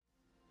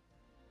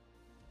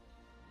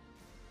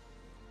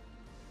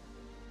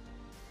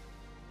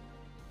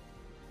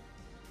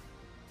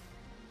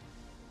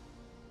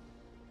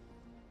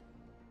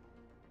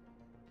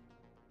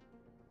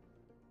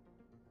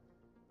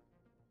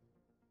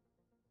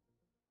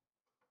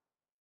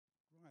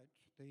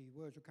The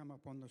words will come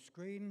up on the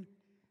screen,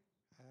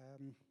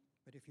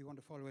 but if you want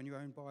to follow in your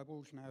own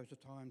Bibles, now is the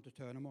time to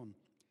turn them on.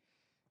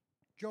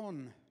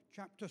 John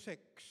chapter 6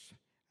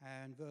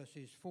 and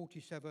verses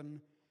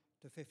 47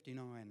 to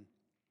 59.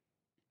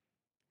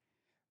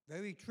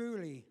 Very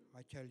truly,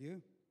 I tell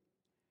you,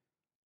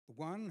 the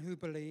one who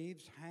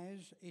believes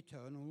has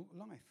eternal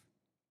life.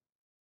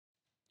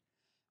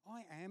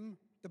 I am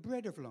the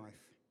bread of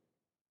life.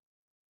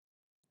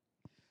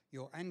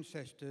 Your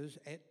ancestors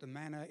ate the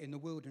manna in the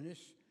wilderness,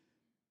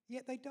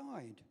 yet they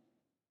died.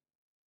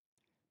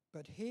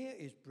 But here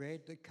is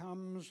bread that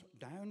comes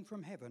down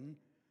from heaven,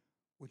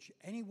 which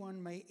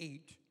anyone may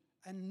eat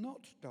and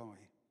not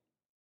die.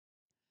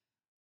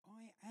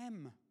 I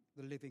am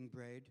the living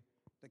bread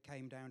that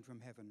came down from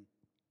heaven.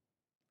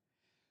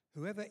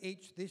 Whoever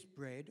eats this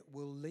bread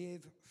will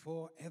live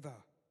forever.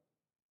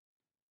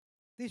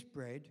 This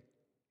bread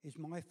is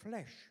my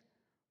flesh,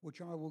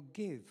 which I will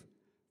give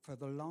for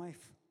the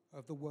life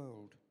of the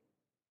world.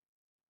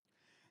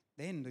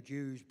 Then the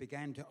Jews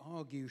began to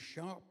argue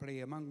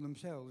sharply among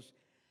themselves,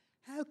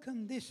 how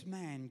can this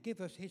man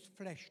give us his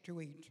flesh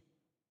to eat?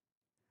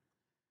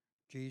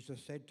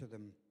 Jesus said to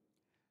them,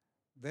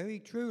 very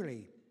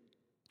truly,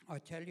 I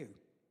tell you,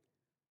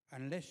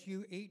 unless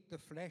you eat the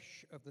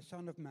flesh of the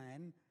Son of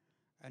Man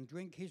and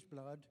drink his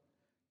blood,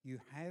 you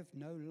have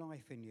no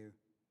life in you.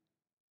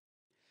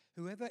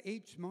 Whoever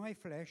eats my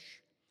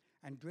flesh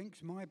and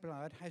drinks my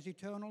blood has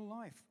eternal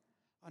life,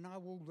 and I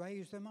will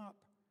raise them up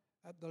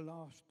at the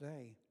last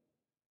day.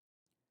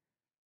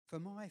 For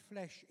my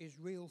flesh is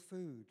real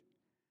food,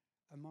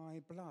 and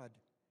my blood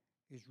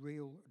is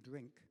real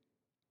drink.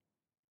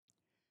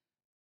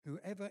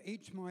 Whoever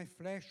eats my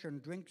flesh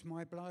and drinks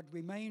my blood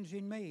remains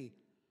in me,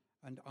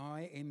 and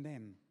I in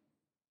them.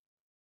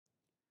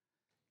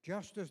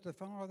 Just as the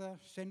Father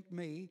sent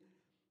me,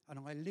 and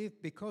I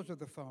live because of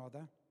the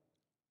Father,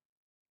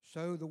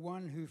 so the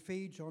one who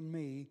feeds on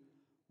me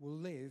will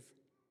live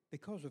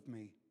because of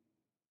me.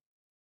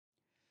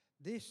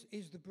 This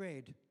is the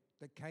bread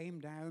that came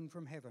down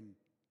from heaven.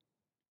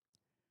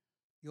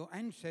 Your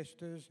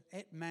ancestors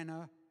ate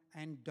manna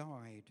and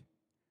died,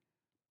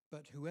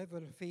 but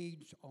whoever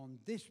feeds on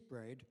this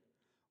bread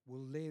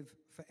will live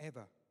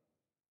forever.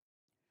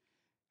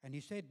 And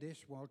he said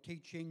this while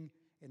teaching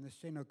in the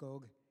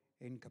synagogue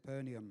in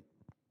Capernaum.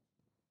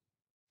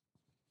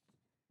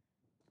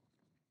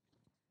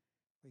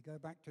 We go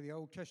back to the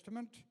Old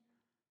Testament,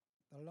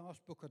 the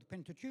last book of the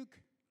Pentateuch,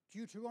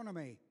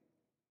 Deuteronomy,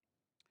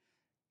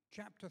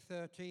 chapter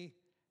 30,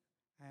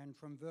 and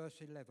from verse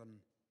 11.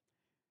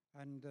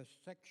 And the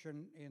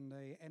section in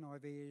the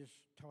NIV is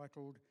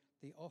titled,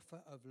 The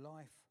Offer of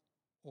Life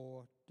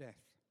or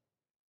Death.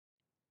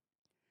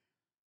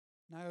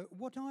 Now,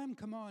 what I am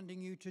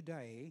commanding you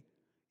today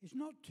is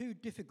not too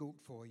difficult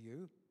for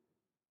you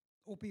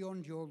or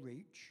beyond your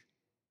reach.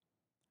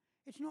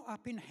 It's not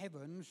up in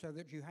heaven so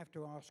that you have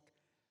to ask,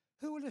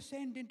 who will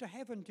ascend into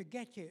heaven to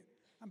get it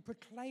and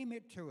proclaim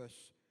it to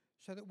us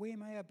so that we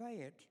may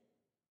obey it?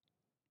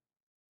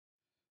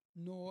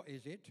 Nor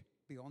is it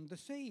beyond the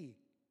sea,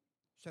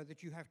 so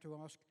that you have to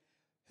ask,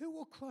 who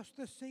will cross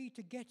the sea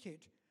to get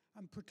it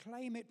and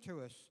proclaim it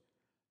to us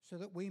so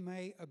that we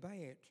may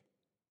obey it?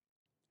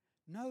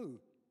 No,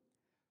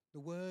 the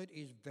word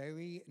is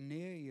very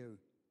near you.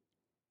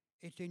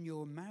 It's in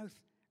your mouth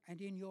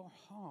and in your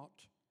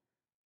heart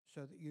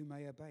so that you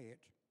may obey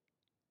it.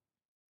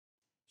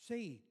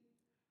 See,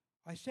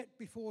 I set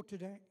before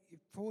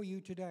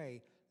you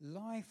today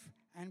life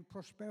and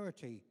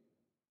prosperity,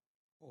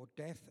 or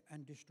death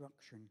and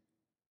destruction.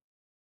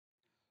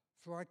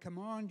 For I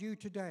command you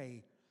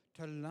today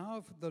to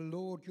love the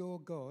Lord your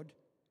God,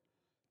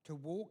 to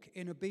walk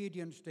in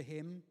obedience to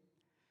him,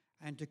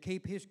 and to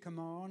keep his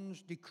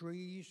commands,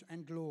 decrees,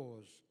 and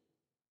laws.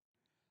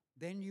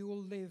 Then you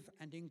will live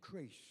and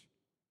increase,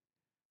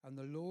 and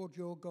the Lord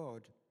your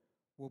God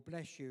will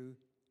bless you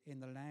in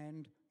the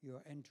land you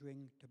are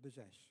entering to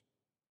possess.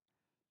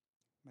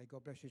 May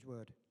God bless his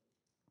word.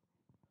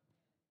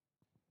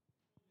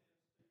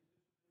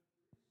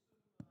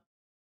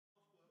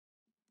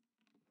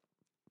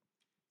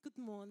 Good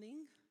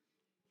morning.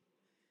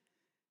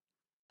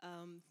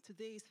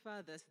 Today is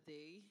Father's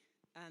Day,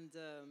 and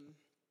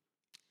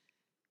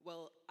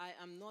I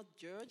am not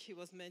George. He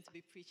was meant to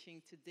be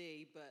preaching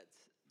today, but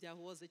there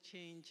was a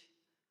change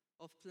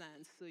of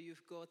plans, so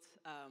you've got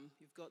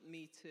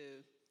me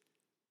to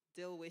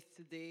deal with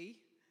today.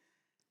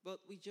 But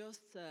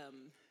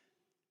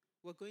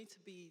we're going to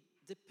be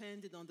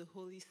dependent on the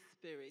Holy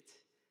Spirit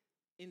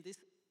in this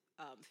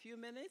few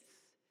minutes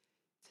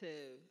to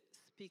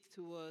speak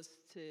to us,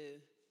 to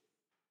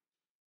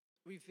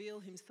reveal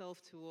himself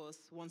to us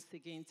once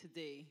again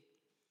today.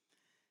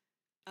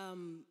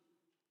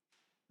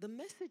 The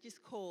message is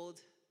called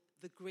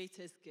The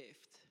Greatest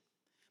Gift.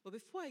 But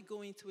before I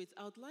go into it,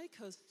 I would like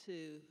us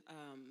to,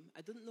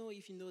 I don't know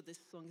if you know this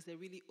song, it's a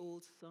really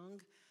old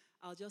song.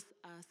 I'll just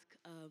ask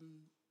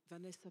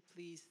Vanessa,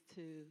 please,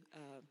 to,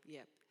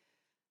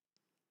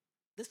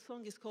 This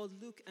song is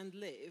called Look and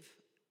Live.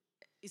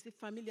 Is it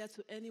familiar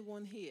to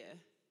anyone here?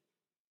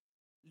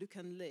 Look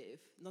and live,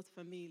 not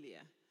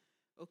familiar.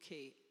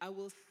 Okay, I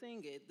will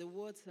sing it. The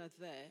words are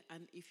there,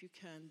 and if you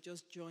can,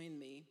 just join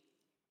me.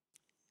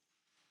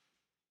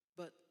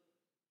 But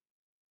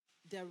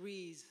there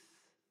is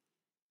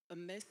a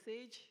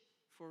message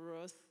for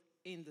us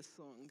in the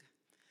song.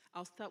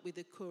 I'll start with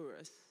the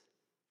chorus.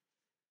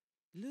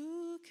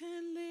 Look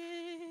and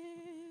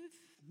live,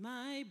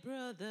 my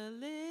brother,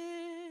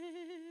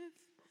 live.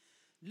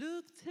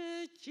 Look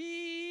to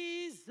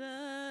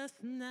Jesus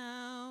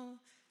now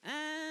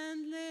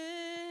and live.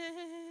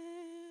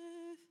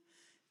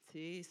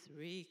 'Tis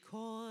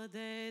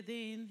recorded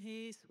in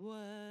his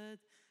word.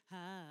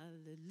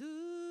 Hallelujah.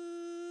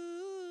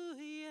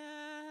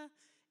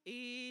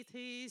 It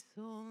is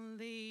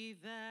only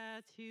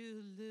that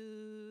you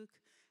look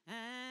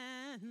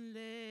and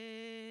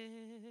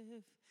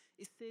live.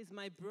 It says,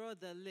 my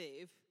brother,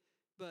 live,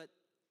 but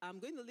I'm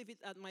going to leave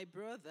it at my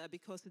brother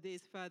because today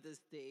is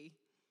Father's Day.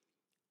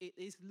 It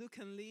is look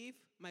and live,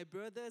 my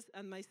brothers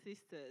and my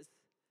sisters.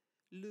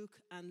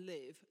 Look and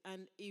live.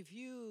 And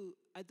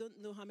I don't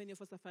know how many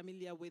of us are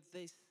familiar with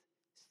this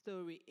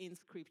story in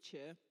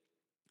Scripture,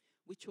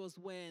 which was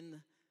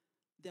when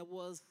there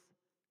was,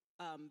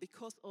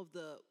 because of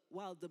the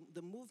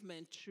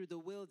movement through the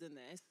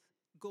wilderness,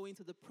 going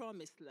to the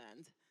promised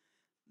land,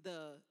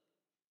 the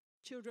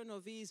children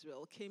of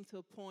Israel came to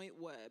a point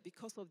where,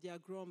 because of their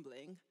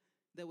grumbling,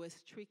 they were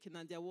stricken,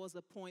 and there was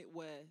a point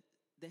where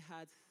they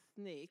had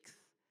snakes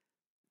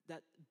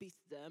that beat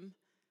them,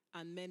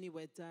 and many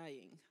were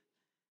dying.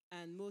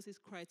 And Moses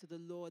cried to the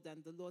Lord,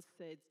 and the Lord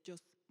said,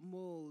 just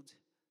mold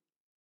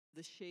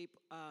the shape,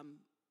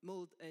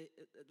 mold a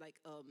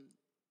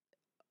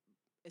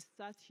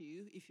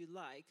statue, if you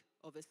like,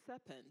 of a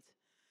serpent.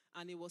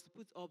 And it was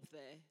put up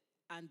there,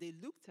 and they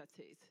looked at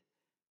it,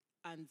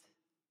 and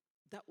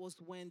that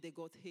was when they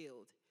got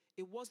healed.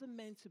 It wasn't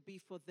meant to be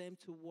for them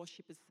to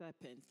worship a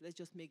serpent. Let's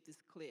just make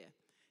this clear.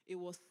 It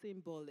was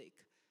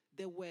symbolic.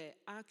 They were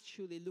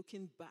actually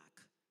looking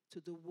back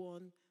to the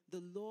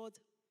Lord.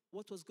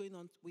 What was going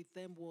on with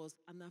them was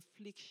an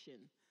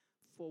affliction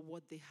for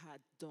what they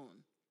had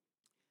done.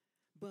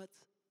 But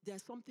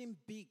there's something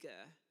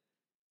bigger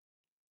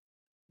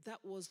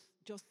that was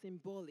just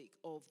symbolic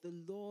of the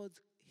Lord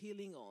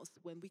healing us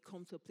when we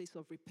come to a place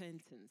of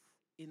repentance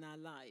in our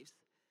lives.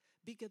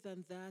 Bigger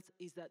than that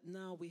is that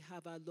now we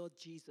have our Lord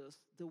Jesus,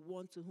 the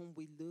one to whom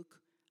we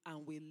look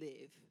and we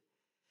live.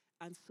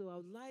 And so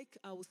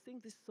I will sing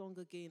this song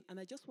again, and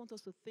I just want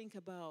us to think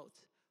about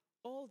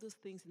all those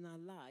things in our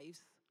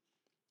lives.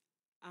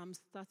 I'm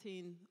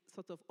starting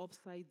sort of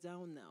upside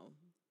down now,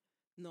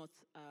 not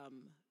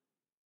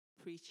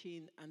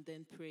preaching and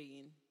then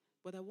praying,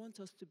 but I want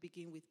us to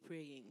begin with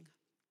praying.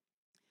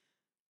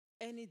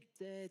 Any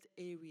dead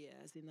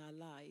areas in our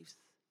lives,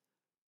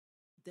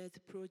 dead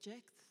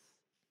projects,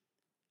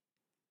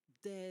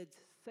 dead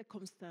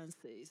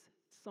circumstances,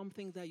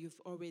 something that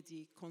you've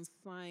already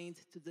consigned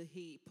to the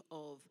heap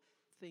of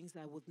things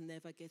that would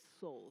never get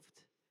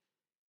solved,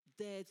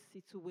 dead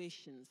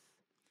situations,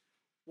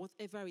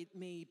 whatever it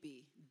may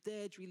be,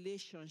 dead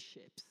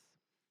relationships.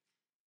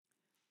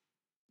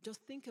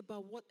 Just think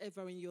about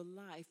whatever in your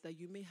life that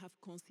you may have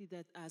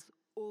considered as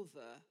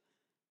over,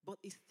 but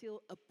is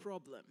still a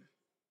problem.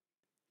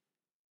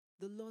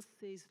 The Lord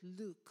says,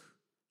 look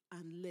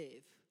and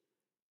live.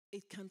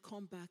 It can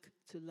come back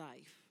to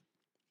life.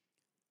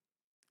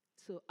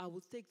 So I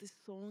will take this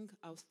song.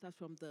 I'll start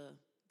from the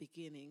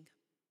beginning,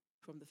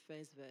 from the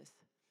first verse.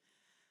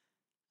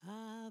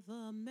 Have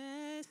a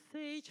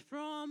message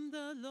from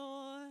the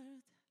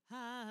Lord,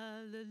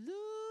 hallelujah.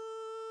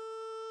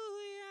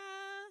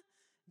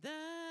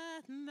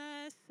 That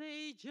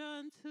message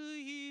unto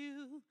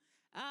you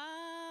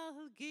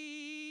I'll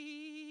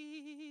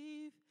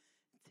give.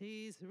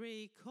 'Tis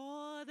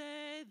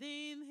recorded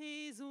in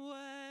his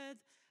word,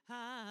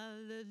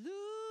 hallelujah.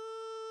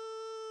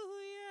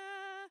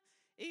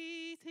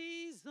 It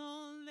is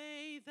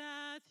only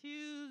that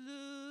you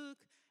look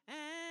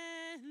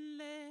and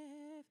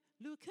live.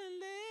 Look and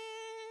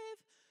live.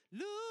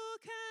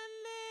 Look and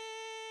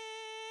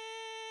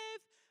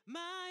live.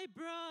 My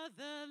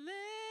brother,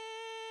 live.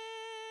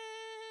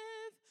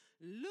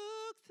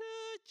 Look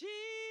to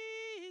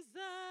Jesus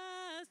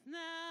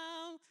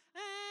now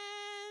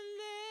and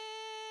live.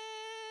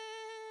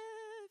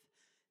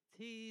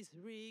 'Tis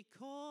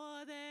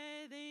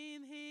recorded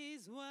in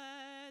his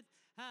word,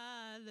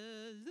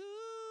 hallelujah.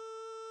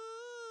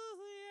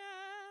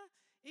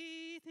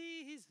 It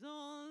is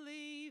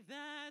only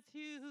that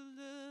you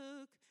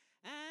look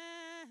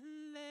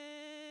and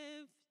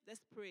live.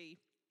 Let's pray.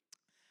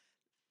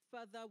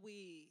 Father,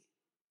 we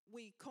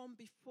come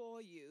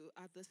before you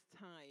at this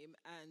time,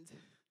 and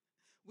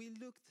we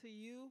look to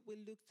you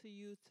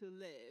to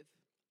live.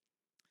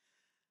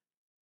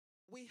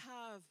 We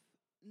have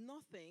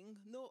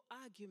nothing, no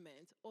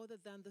argument other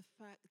than the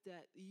fact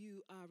that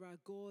you are our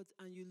God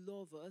and you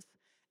love us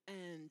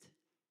and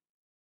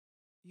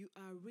you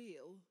are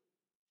real.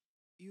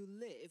 You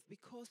live.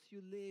 Because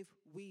you live,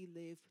 we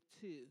live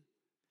too.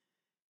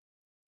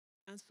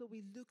 And so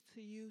we look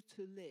to you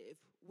to live.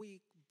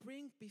 We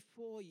bring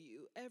before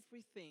you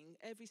everything,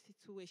 every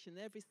situation,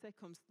 every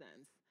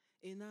circumstance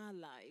in our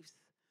lives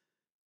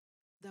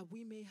that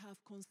we may have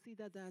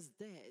considered as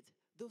dead,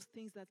 those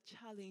things that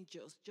challenge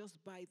us just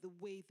by the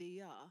way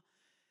they are.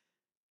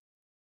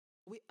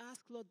 We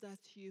ask, Lord, that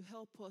you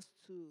help us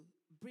to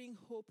bring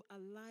hope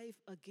alive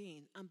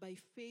again, and by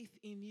faith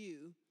in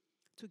you,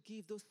 to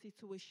give those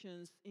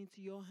situations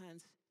into your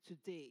hands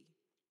today.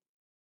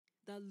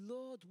 That,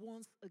 Lord,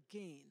 once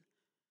again,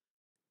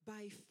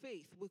 by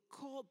faith, we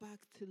call back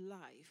to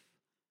life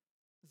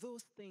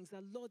those things.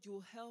 That, Lord, you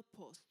will help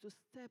us to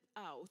step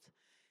out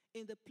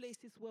in the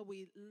places where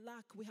we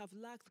have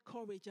lacked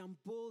courage and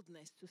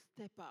boldness to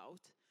step out.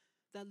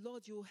 That,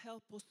 Lord, you will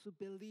help us to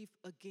believe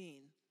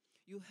again.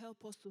 You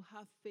help us to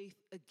have faith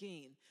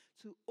again,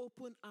 to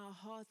open our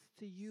hearts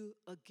to you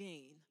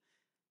again.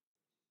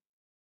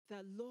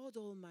 That, Lord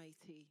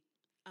Almighty,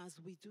 as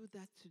we do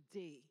that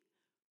today,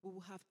 we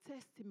will have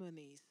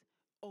testimonies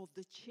of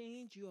the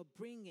change you are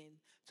bringing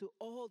to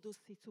all those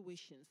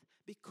situations,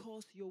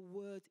 because your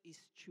word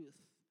is truth.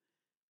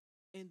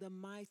 In the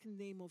mighty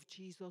name of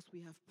Jesus,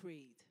 we have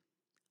prayed.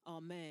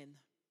 Amen.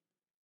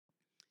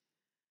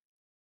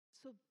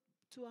 So,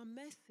 to our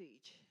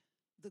message,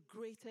 the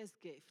greatest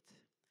gift.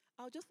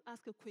 I'll just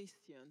ask a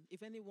question.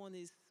 If anyone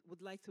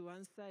would like to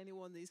answer,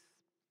 anyone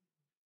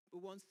who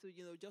wants to,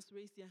 just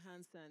raise their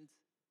hands and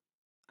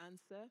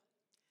answer.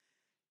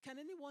 Can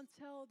anyone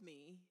tell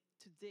me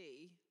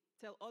today,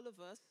 tell all of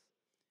us,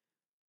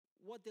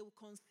 what they will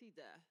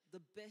consider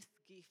the best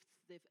gifts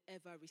they've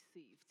ever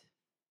received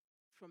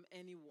from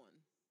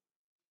anyone?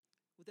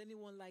 Would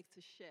anyone like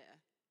to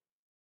share?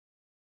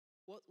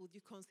 What would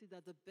you consider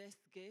the best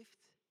gift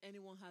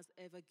anyone has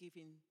ever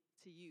given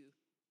to you?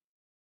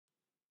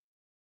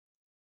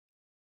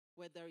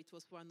 Whether it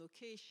was for an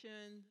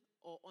occasion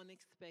or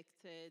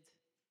unexpected.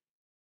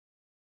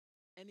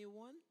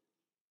 Anyone?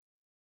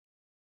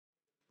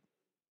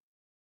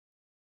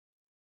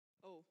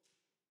 Oh,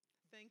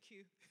 thank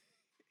you.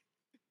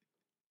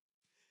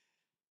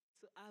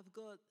 So I've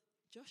got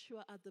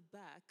Joshua at the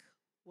back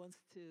wants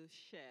to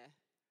share.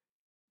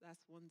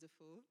 That's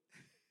wonderful.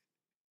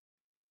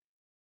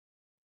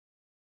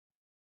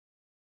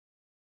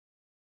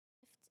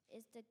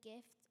 Is the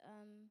gift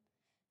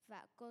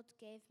that God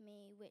gave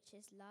me, which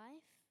is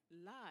life.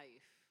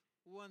 Life.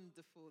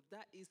 Wonderful.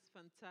 That is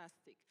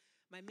fantastic.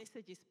 My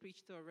message is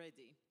preached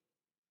already.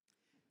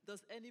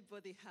 Does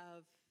anybody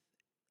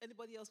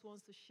else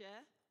wants to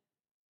share?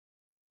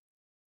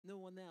 No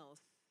one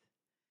else?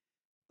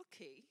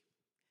 Okay.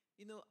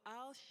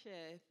 I'll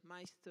share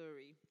my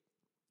story.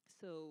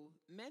 So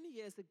many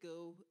years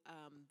ago,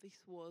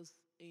 this was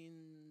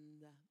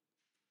in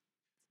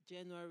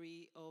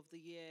January of the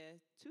year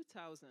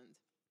 2000.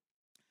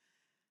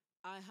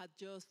 I had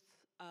just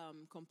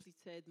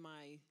completed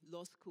my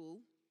law school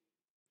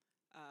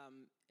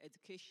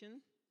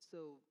education.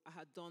 So I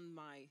had done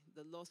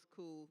the law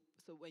school.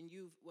 So when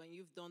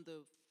you've done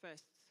the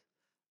first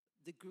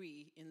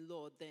degree in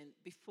law, then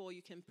before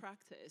you can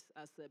practice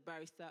as a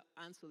barrister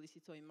and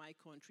solicitor in my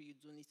country, you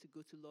do need to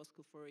go to law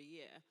school for a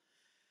year.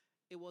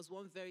 It was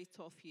one very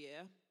tough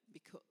year,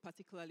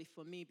 particularly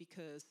for me,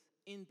 because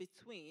in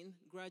between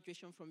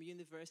graduation from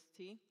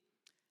university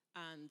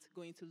and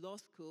going to law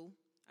school,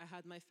 I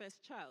had my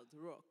first child,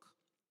 Rock.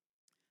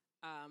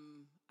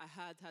 I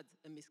had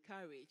a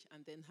miscarriage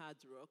and then had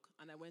Rock,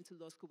 and I went to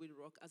law school with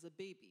Rock as a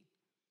baby.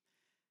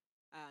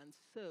 And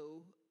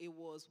so it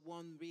was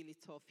one really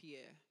tough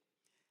year.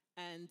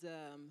 And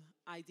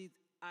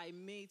I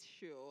made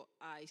sure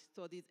I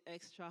studied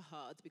extra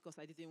hard because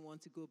I didn't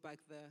want to go back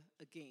there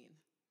again.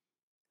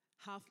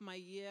 Half my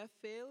year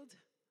failed,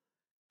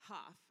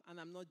 half, and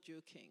I'm not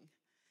joking.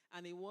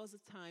 And it was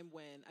a time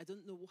when, I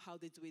don't know how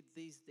they do it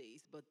these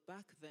days, but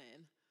back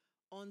then,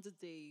 on the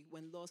day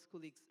when law school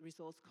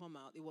results come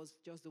out, it was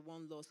just the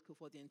one law school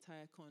for the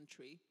entire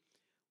country.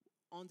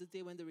 On the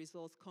day when the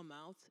results come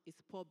out,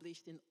 it's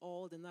published in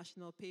all the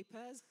national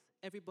papers,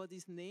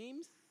 everybody's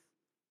names.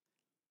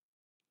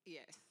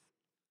 Yes,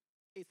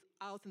 it's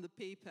out in the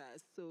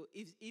papers. So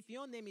if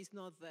your name is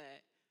not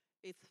there,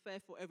 it's fair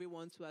for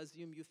everyone to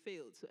assume you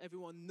failed. So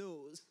everyone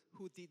knows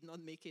who did not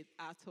make it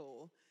at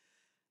all.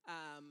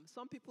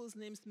 Some people's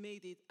names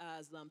made it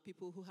as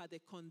people who had a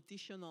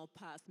conditional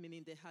pass,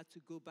 meaning they had to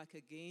go back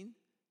again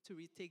to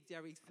retake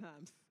their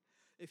exams.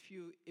 A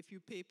few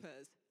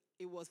papers,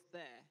 it was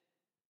there.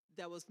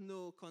 There was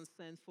no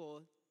concern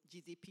for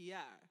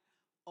GDPR.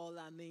 All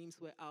our names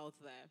were out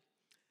there.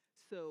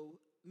 So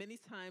many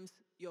times,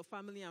 your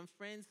family and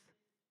friends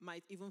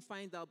might even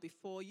find out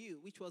before you,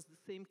 which was the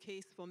same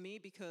case for me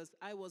because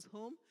I was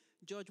home.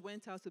 George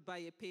went out to buy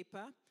a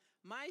paper.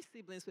 My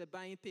siblings were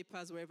buying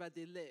papers wherever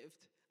they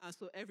lived, and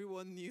so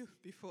everyone knew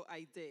before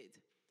I did.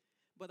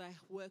 But I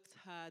worked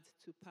hard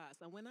to pass.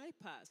 And when I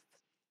passed,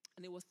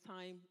 and it was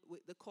time,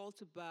 the call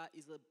to bar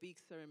is a big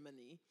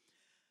ceremony,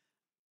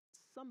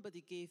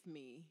 somebody gave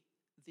me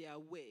their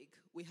wig.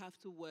 We have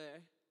to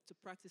wear, to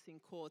practice in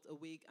court, a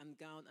wig and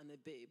gown and a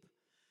bib.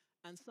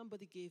 And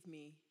somebody gave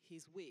me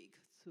his wig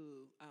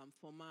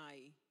for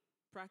my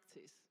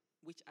practice.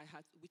 which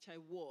I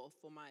wore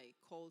for my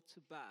call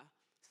to bar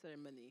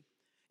ceremony.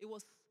 It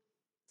was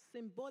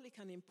symbolic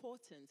and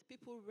important.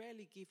 People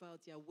rarely give out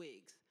their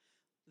wigs.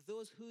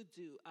 Those who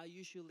do are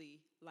usually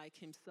like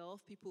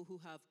himself, people who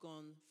have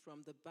gone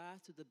from the bar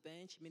to the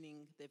bench,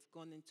 meaning they've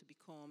gone in to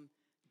become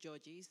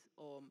judges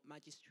or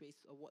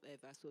magistrates or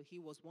whatever. So he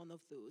was one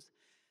of those.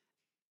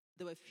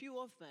 There were few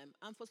of them,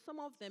 and for some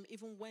of them,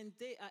 even when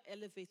they are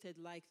elevated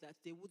like that,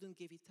 they wouldn't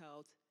give it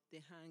out.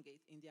 They hang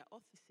it in their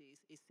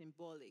offices. It's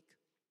symbolic.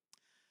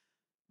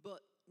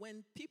 But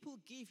when people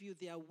give you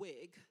their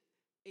wig,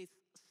 it's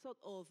sort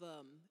of,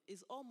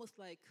 it's almost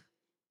like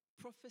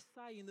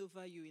prophesying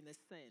over you in a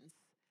sense.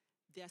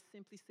 They are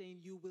simply saying,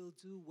 you will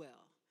do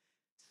well.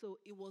 So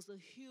it was a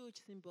huge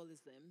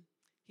symbolism.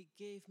 He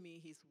gave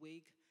me his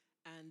wig,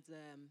 and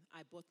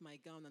I bought my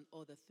gown and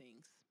other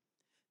things.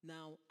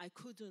 Now, I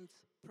couldn't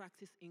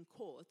practice in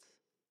court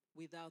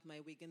without my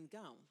wig and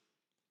gown.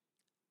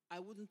 I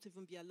wouldn't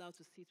even be allowed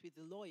to sit with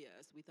the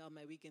lawyers without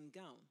my wig and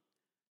gown.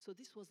 So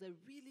this was a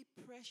really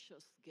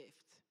precious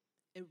gift,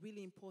 a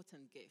really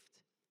important gift.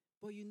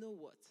 But you know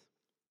what?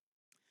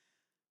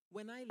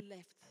 When I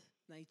left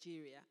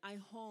Nigeria, I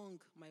hung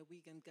my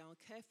wig and gown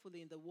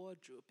carefully in the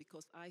wardrobe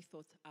because I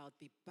thought I'll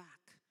be back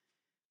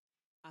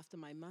after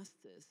my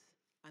master's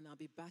and I'll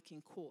be back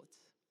in court.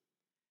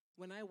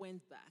 When I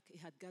went back, it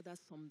had gathered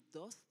some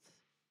dust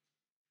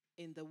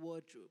in the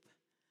wardrobe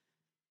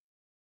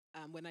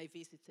when I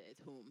visited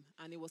home,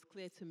 and it was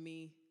clear to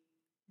me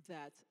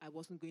that I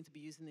wasn't going to be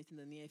using it in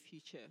the near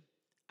future.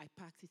 I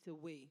packed it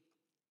away.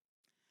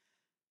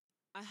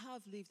 I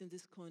have lived in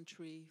this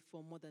country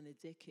for more than a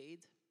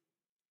decade,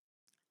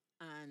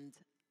 and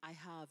I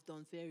have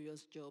done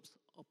various jobs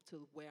up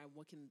to where I'm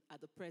working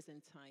at the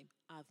present time.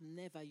 I've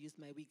never used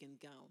my wig and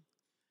gown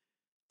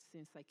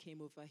since I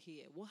came over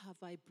here. What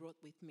have I brought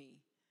with me?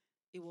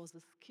 It was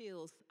the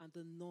skills and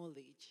the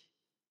knowledge,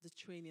 the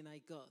training I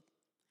got.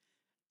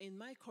 In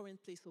my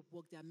current place of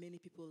work, there are many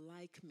people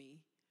like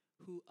me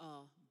who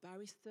are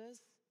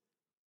barristers,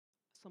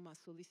 some are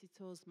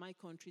solicitors. My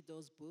country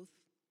does both.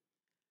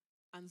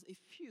 And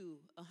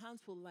a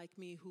handful like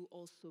me who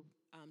also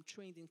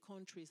trained in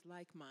countries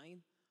like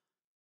mine,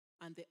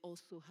 and they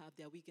also have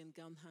their wig and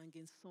gown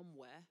hanging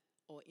somewhere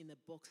or in a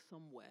box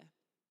somewhere.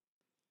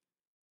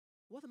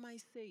 What am I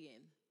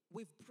saying?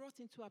 We've brought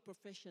into our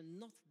profession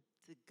not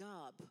the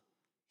garb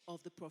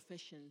of the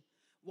profession.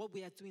 What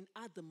we are doing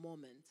at the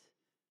moment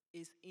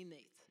is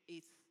innate.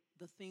 It's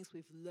the things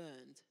we've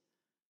learned,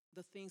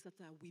 the things that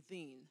are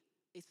within.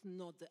 It's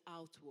not the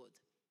outward.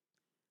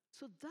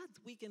 So that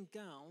wig and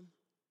gown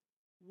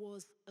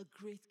was a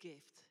great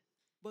gift,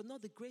 but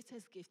not the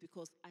greatest gift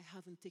because I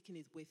haven't taken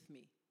it with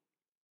me.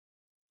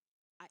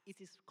 It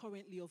is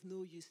currently of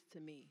no use to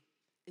me.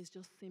 It's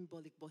just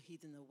symbolic but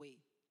hidden away.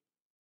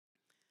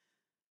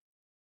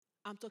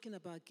 I'm talking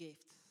about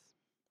gifts.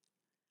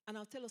 And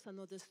I'll tell us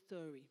another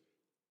story.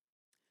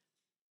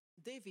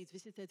 David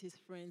visited his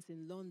friends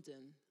in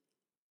London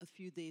a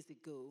few days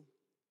ago.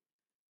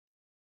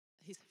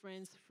 His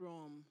friends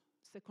from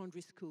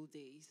secondary school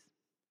days.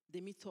 They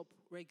meet up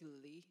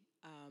regularly,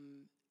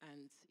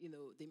 and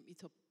they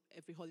meet up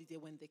every holiday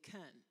when they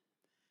can.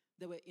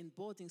 They were in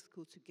boarding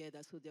school together,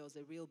 so there was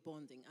a real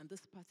bonding. And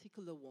this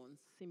particular one,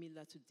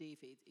 similar to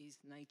David, is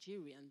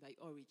Nigerian by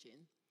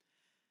origin.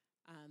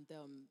 And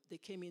they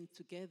came in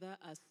together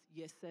as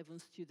year 7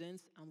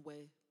 students, and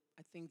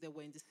I think they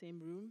were in the same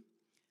room.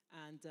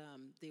 And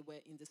they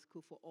were in the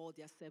school for all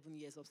their 7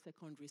 years of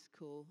secondary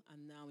school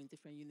and now in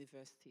different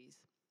universities.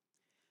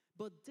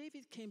 But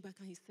David came back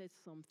and he said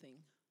something.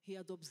 He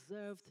had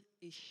observed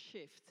a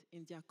shift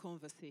in their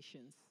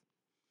conversations.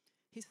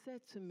 He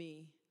said to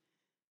me,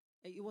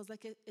 it was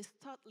like a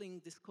startling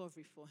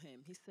discovery for him.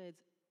 He said,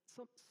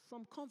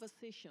 some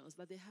conversations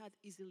that they had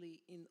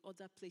easily in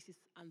other places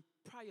and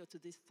prior to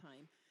this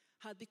time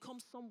had become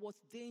somewhat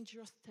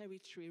dangerous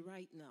territory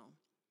right now.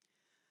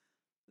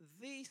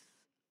 This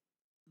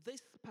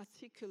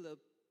particular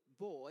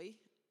boy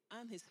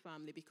and his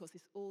family, because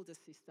his older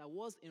sister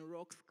was in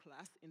Rock's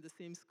class in the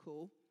same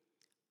school,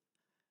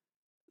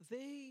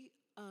 they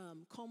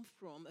come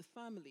from a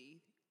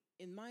family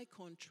in my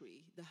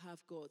country that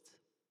have got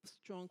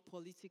strong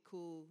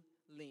political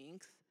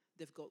links.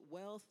 They've got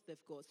wealth,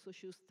 they've got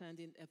social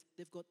standing,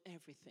 they've got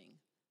everything.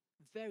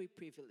 Very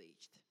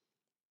privileged.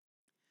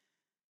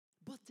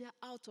 But they're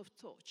out of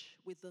touch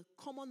with the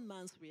common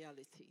man's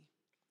reality.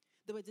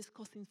 They were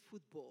discussing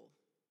football.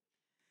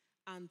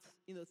 And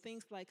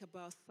things like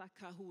about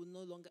Saka, who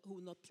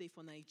will not play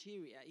for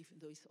Nigeria, even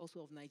though he's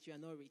also of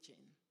Nigerian origin.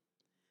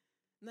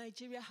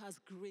 Nigeria has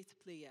great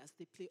players.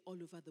 They play all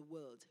over the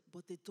world,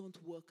 but they don't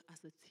work as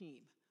a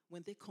team.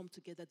 When they come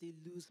together, they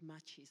lose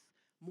matches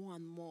more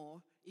and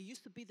more. It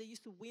used to be they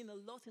used to win a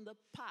lot in the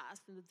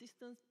past, in the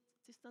distant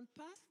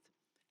past.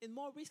 In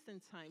more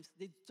recent times,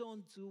 they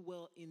don't do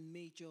well in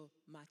major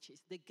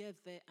matches. They get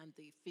there and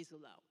they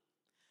fizzle out.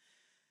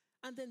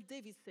 And then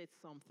David said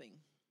something.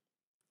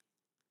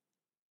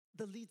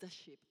 The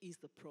leadership is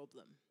the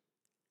problem.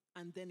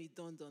 And then it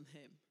dawned on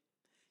him.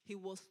 He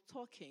was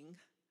talking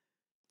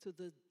to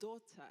the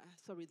daughter,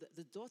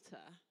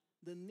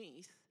 the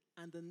niece,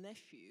 and the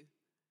nephew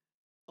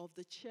of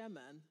the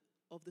chairman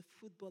of the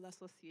Football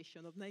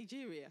Association of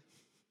Nigeria.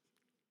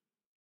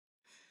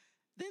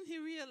 Then he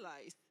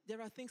realized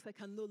there are things I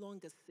can no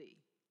longer say.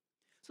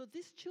 So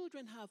these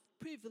children have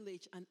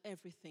privilege and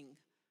everything,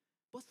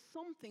 but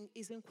something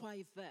isn't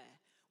quite there.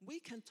 We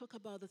can talk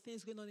about the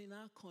things going on in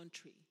our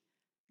country.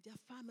 Their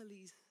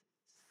families,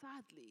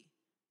 sadly,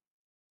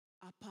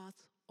 are part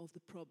of the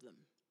problem.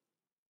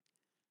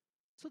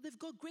 So they've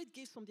got great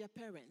gifts from their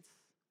parents,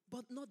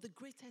 but not the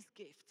greatest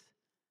gift,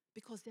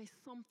 because there's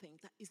something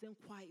that isn't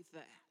quite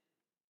there.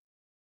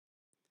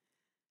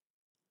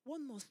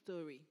 One more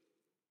story.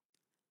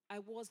 I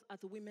was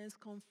at a women's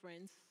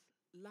conference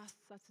last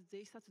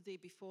Saturday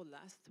before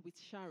last, with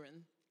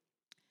Sharon,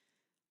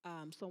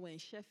 somewhere in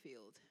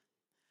Sheffield.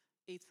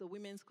 It's a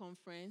women's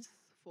conference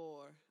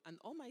and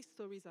all my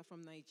stories are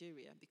from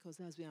Nigeria, because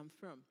that's where I'm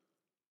from.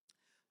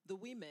 The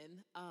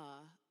women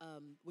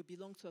we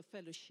belong to a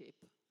fellowship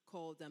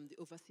called the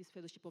Overseas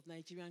Fellowship of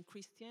Nigerian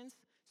Christians.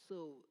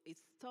 So it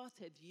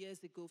started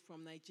years ago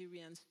from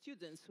Nigerian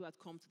students who had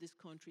come to this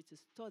country to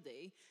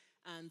study,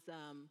 and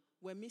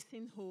were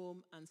missing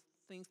home and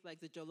things like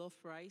the jollof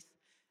rice,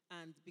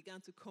 and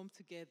began to come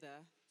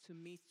together to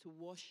meet, to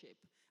worship.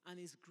 And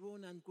it's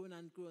grown and grown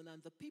and grown.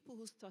 And the people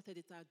who started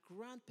it are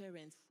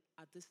grandparents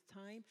at this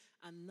time,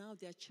 and now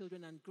their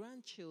children and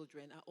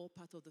grandchildren are all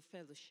part of the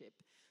fellowship.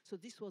 So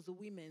this was the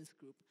women's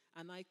group,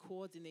 and I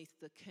coordinate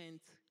the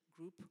Kent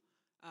group,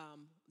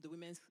 the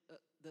women's,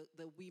 the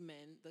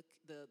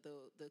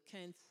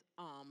Kent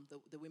arm,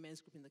 the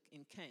women's group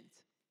in Kent.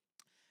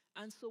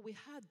 And so we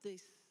had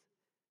this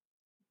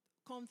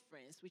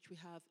conference, which we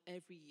have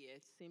every year,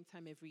 same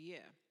time every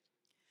year.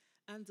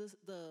 And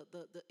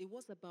it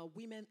was about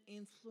women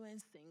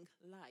influencing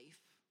life.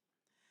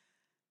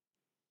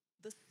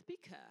 The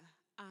speaker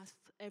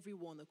asked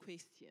everyone a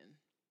question.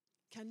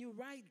 Can you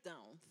write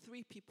down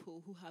 3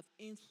 people who have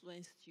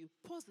influenced you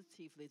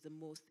positively the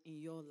most in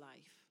your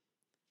life?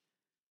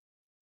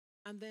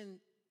 And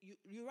then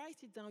you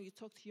write it down, you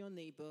talk to your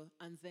neighbor,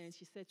 and then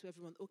she said to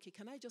everyone, okay,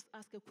 can I just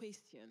ask a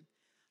question?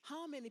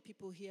 How many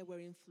people here were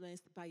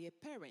influenced by a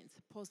parent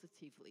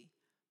positively?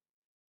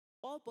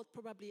 All but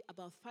probably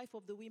about 5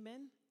 of the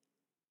women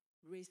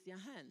raised their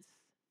hands.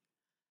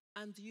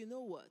 And do you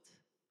know what?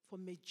 For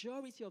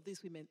majority of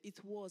these women,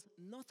 it was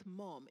not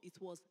mom, it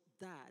was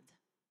dad.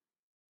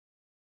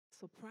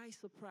 Surprise,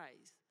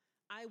 surprise.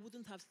 I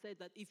wouldn't have said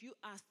that. If you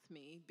asked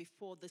me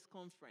before this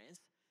conference,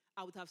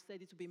 I would have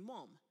said it to be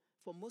mom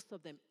for most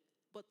of them.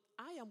 But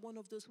I am one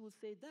of those who would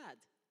say dad.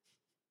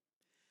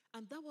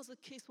 And that was the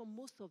case for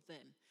most of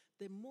them.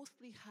 They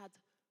mostly had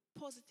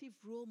positive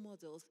role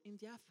models in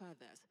their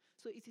fathers.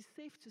 So it is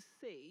safe to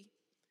say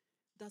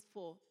that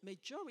for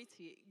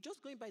majority,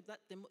 just going by the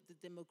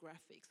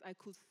demographics, I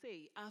could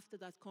say after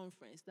that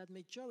conference that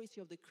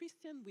majority of the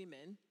Christian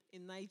women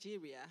in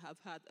Nigeria have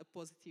had a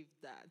positive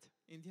dad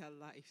in their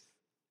lives.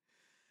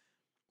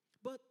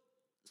 But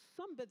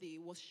somebody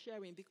was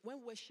sharing, when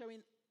we were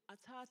sharing at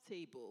our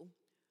table,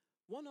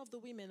 one of the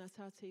women at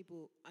our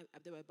table,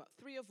 there were about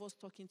 3 of us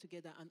talking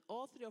together, and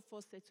all 3 of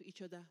us said to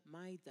each other,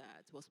 my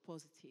dad was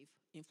positive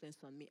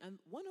influence on me. And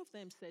one of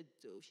them said,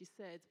 though, she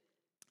said,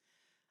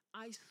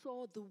 I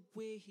saw the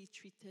way he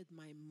treated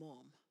my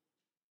mom,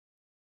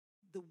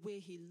 the way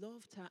he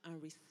loved her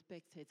and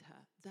respected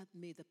her. That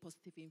made a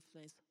positive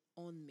influence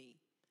on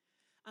me.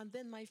 And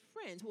then my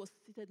friend who was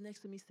seated next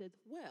to me said,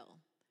 well,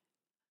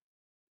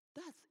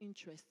 that's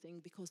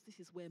interesting, because this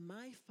is where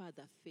my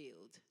father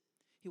failed.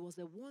 He was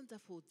a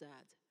wonderful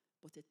dad,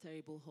 but a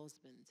terrible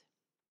husband.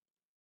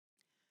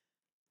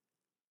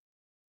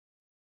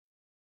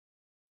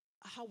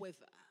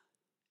 However,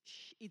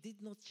 it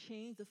did not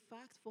change the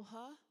fact for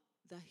her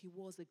that he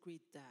was a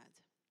great dad.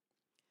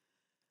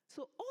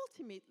 So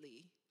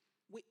ultimately,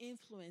 we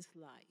influence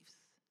lives.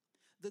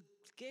 The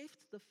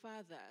gift the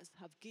fathers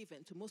have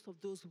given to most of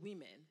those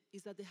women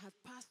is that they have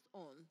passed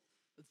on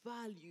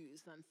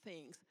values and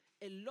things.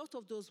 A lot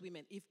of those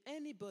women, if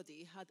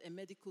anybody had a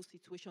medical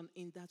situation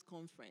in that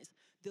conference,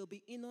 they'll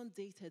be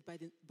inundated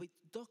with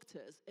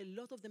doctors. A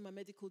lot of them are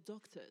medical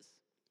doctors.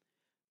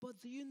 But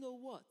do you know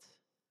what?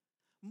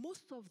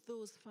 Most of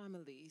those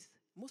families,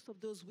 most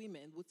of those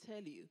women would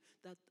tell you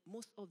that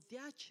most of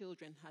their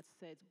children had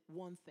said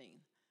one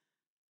thing.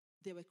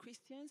 They were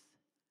Christians,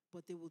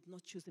 but they would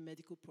not choose a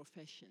medical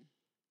profession.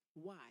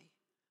 Why?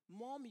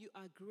 Mom, you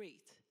are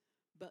great,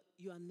 but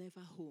you are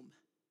never home.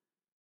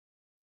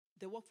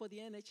 They work for the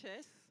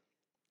NHS.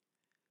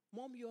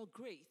 Mom, you're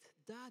great.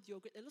 Dad, you're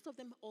great. A lot of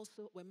them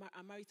also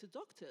are married to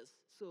doctors.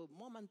 So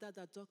mom and dad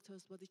are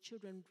doctors, but the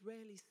children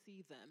rarely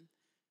see them,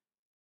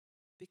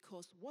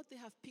 because what they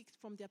have picked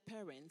from their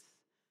parents,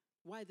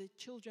 why the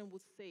children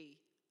would say,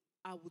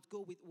 I would go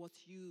with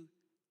what you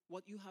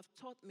have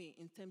taught me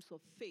in terms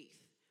of faith,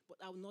 but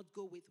I will not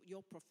go with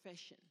your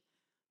profession.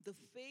 The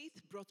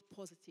faith brought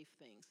positive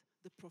things.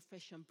 The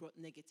profession brought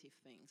negative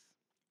things.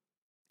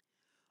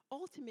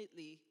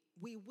 Ultimately,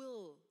 we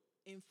will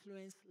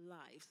influence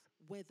lives,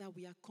 whether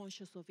we are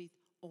conscious of it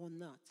or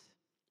not.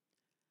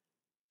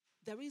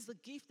 There is a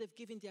gift they've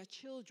given their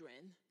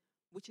children,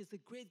 which is the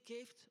great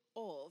gift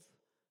of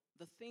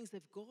the things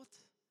they've got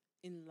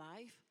in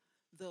life,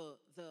 the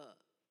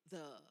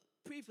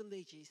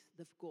privileges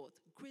they've got,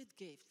 great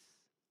gifts.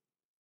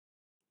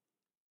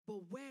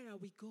 But where are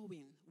we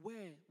going?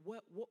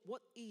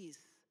 What is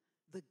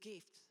the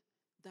gift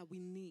that we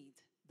need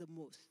the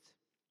most?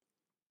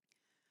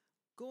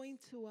 Going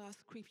to our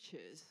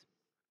scriptures,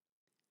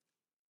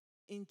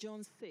 in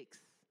John 6,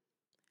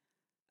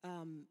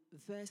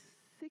 verse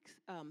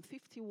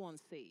 51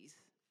 says,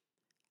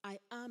 I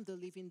am the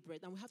living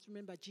bread. And we have to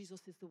remember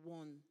Jesus is the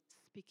one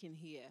speaking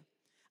here.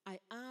 I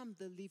am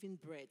the living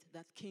bread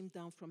that came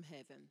down from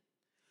heaven.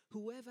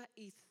 Whoever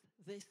eats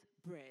this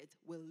bread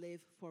will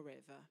live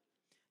forever.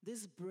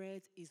 This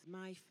bread is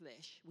my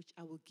flesh, which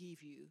I will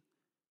give you,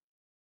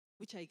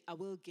 which I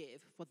will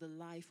give for the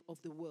life of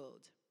the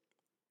world.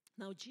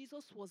 Now,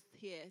 Jesus was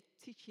here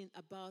teaching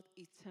about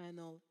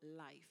eternal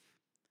life.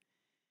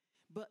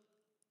 But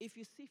if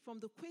you see from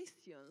the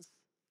questions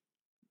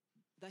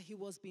that he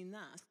was being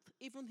asked,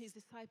 even his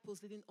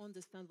disciples didn't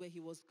understand where he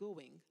was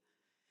going.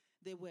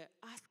 They were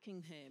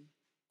asking him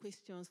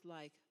questions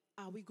like,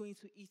 are we going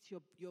to eat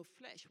your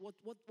flesh?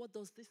 What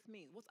does this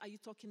mean? What are you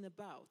talking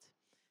about?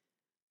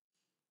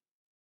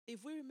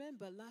 If we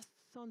remember last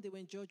Sunday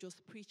when George was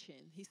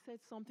preaching, he said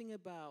something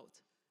about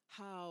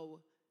how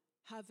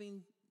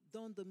having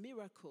done the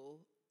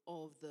miracle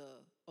of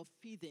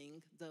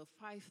feeding the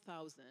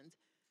 5,000,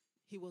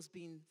 he was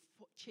being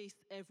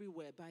chased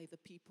everywhere by the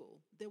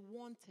people. They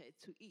wanted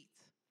to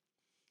eat.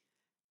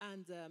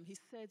 And he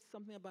said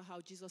something about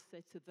how Jesus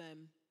said to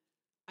them,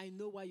 I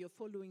know why you're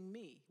following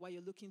me, why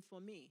you're looking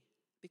for me,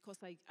 because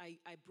I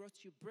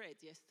brought you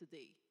bread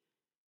yesterday.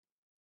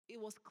 It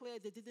was clear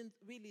they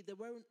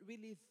weren't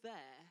really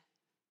there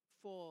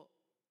for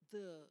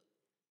the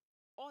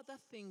other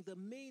thing, the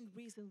main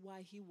reason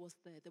why he was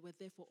there. They were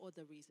there for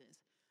other reasons.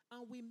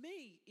 And we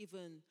may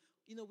even,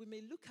 we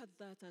may look at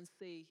that and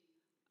say,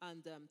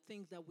 and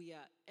think that we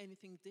are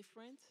anything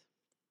different.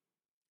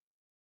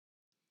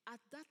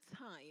 At that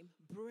time,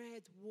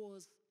 bread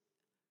was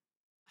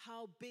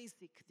how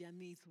basic their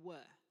needs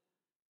were.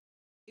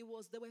 They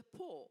were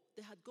poor.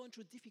 They had gone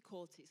through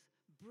difficulties.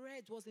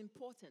 Bread was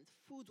important.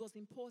 Food was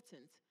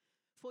important.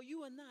 For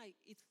you and I,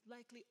 it's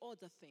likely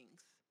other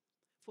things.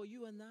 For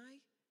you and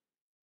I,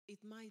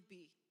 it might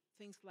be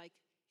things like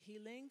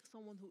healing.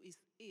 Someone who is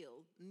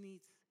ill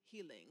needs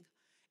healing.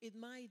 It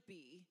might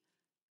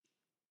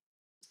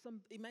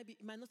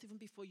not even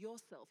be for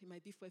yourself. It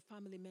might be for a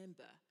family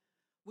member.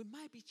 We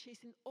might be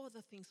chasing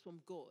other things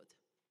from God.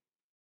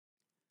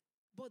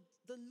 But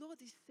the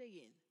Lord is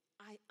saying,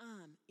 I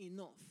am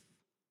enough.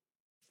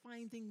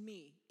 Finding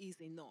me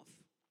is enough.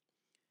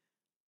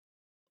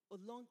 A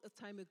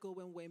time ago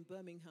when we were in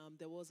Birmingham,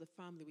 there was a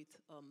family with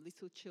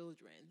little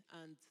children,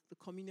 and the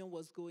communion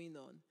was going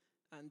on.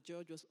 And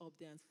George was up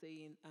there and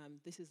saying,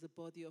 this is the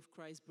body of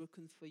Christ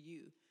broken for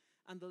you.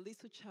 And the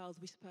little child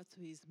whispered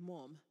to his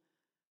mom,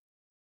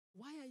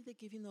 why are they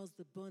giving us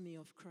the body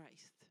of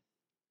Christ?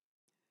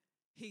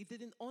 He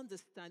didn't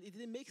understand. It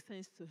didn't make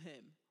sense to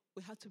him.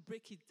 We had to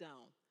break it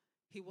down.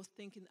 He was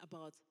thinking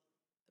about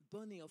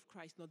body of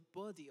Christ, not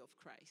body of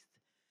Christ.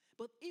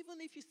 But even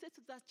if you said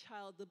to that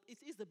child,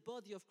 it is the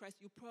body of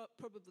Christ, you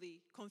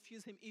probably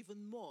confuse him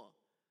even more.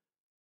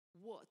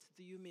 What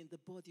do you mean, the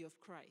body of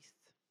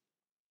Christ?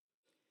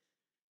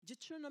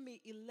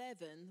 Deuteronomy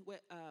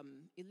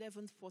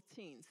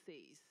 11:14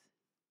 says,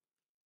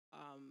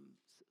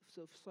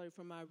 sorry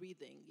from our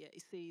reading,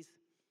 it says,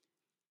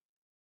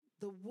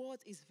 the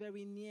word is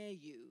very near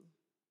you.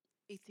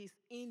 It is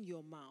in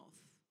your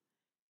mouth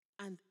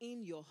and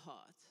in your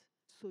heart,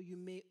 so you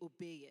may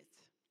obey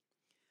it.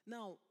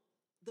 Now,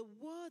 the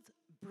word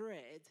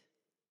bread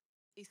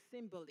is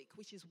symbolic,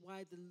 which is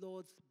why the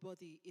Lord's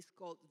body is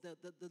called,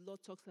 the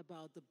Lord talks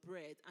about the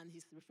bread, and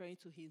he's referring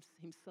to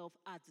himself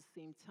at the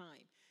same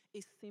time.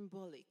 It's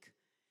symbolic.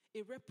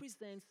 It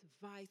represents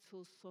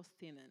vital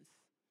sustenance.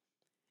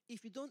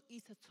 If you don't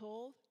eat at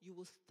all, you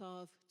will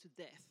starve to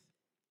death.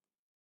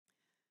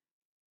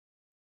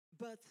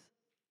 But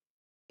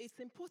it's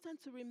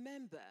important to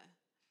remember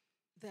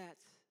that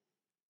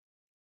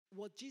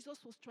what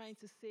Jesus was trying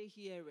to say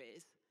here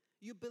is,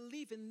 you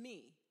believe in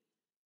me.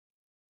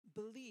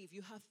 Believe,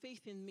 you have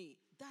faith in me.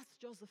 That's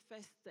just the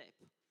first step.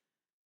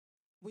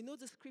 We know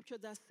the scripture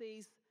that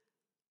says,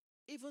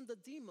 even the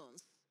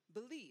demons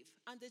believe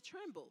and they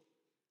tremble.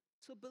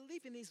 So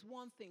believing is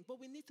one thing, but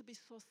we need to be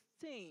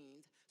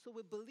sustained. So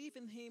we believe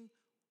in him,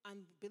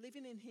 and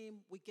believing in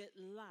him, we get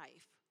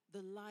life,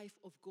 the life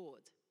of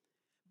God.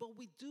 But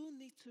we do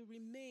need to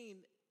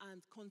remain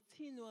and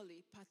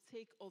continually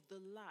partake of the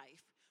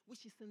life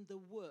which is in the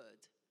word,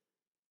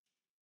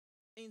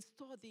 in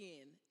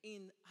studying,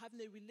 in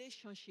having a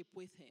relationship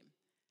with him.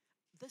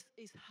 This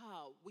is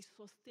how we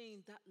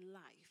sustain that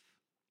life.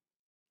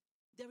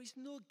 There is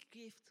no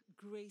gift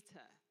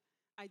greater.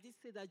 I did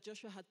say that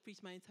Joshua had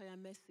preached my entire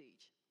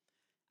message,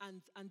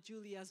 and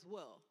Julie as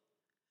well.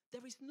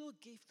 There is no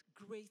gift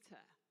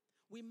greater.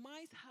 We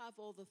might have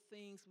all the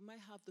things, we might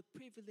have the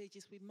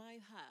privileges, we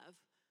might have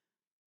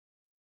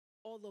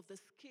all of the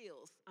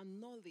skills and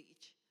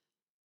knowledge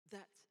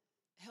that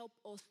help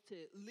us to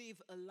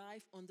live a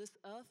life on this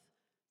earth,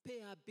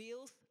 pay our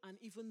bills, and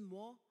even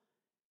more.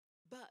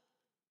 But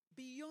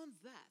beyond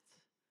that,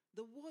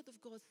 the Word of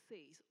God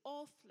says,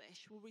 all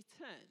flesh will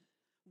return.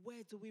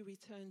 Where do we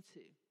return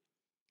to?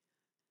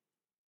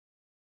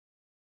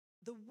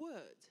 The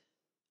Word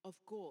of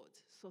God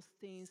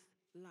sustains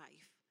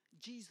life.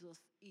 Jesus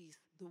is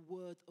the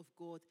Word of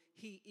God.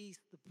 He is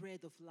the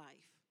bread of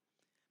life.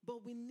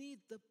 But we need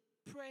the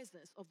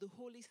presence of the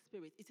Holy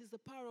Spirit. It is the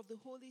power of the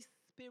Holy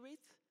Spirit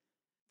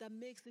that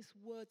makes this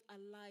Word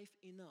alive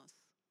in us.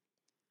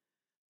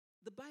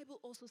 The Bible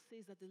also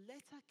says that the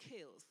letter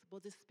kills,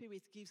 but the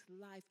Spirit gives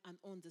life and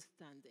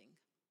understanding.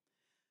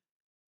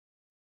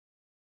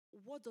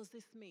 What does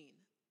this mean?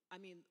 I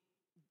mean,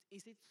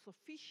 is it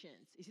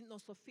sufficient? Is it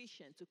not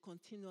sufficient to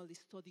continually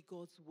study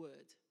God's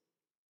Word?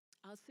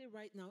 I'll say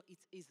right now it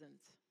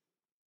isn't.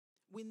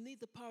 We need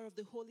the power of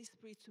the Holy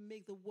Spirit to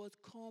make the Word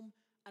come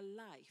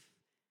alive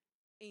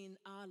in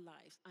our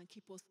lives and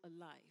keep us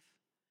alive.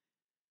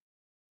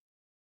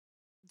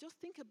 Just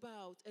think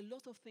about a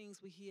lot of things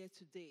we hear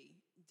today.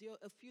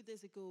 A few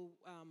days ago,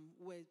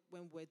 when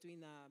we're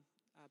doing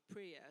our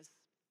prayers,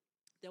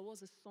 there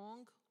was a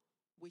song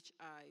which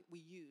we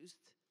used.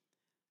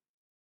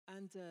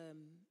 And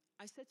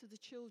I said to the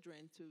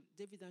children, to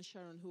David and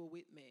Sharon who were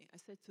with me, I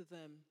said to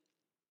them,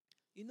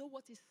 you know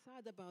what is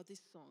sad about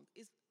this song?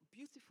 It's a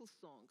beautiful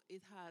song.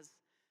 It has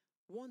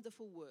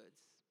wonderful words.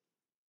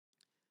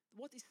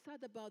 What is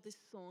sad about this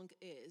song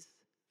is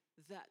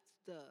that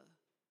the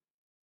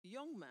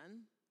young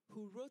man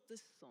who wrote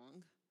this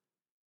song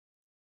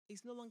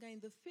is no longer in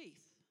the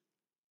faith.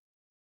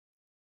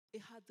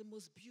 It had the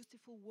most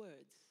beautiful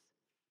words,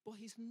 but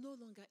he's no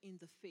longer in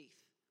the faith.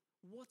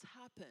 What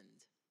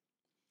happened?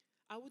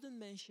 I wouldn't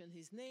mention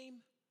his name.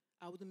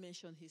 I wouldn't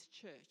mention his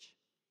church.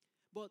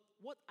 But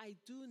what I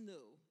do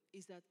know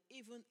is that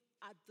even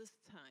at this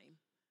time,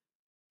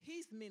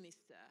 his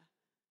minister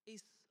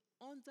is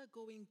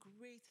undergoing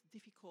great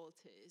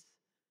difficulties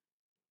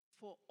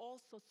for all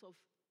sorts of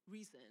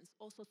reasons,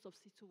 all sorts of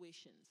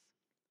situations.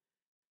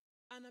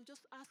 And I'm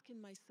just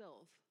asking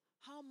myself,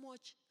 how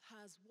much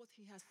has what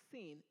he has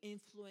seen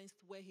influenced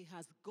where he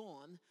has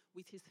gone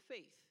with his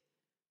faith?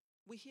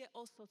 We hear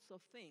all sorts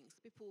of things.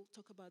 People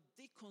talk about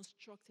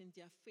deconstructing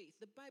their faith.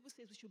 The Bible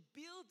says we should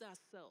build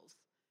ourselves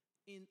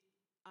in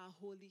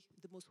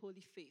the most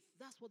holy faith.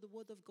 That's what the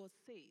Word of God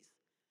says.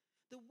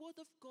 The Word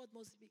of God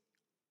must be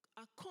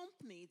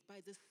accompanied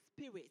by the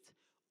Spirit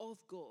of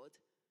God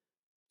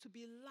to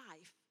be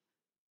life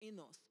in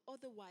us.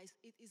 Otherwise,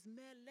 it is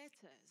mere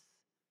letters.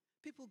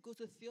 People go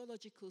to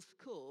theological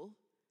school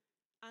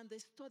and they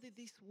study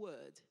this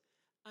word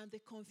and they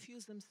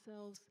confuse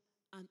themselves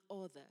and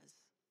others.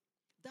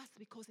 That's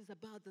because it's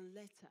about the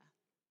letter.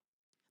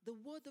 The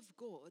Word of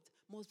God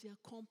must be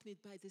accompanied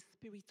by the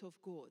Spirit of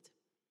God.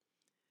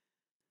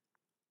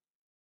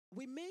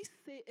 We may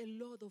say a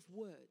lot of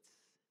words,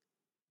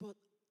 but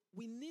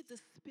we need the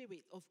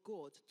Spirit of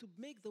God to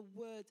make the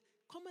word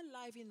come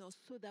alive in us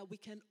so that we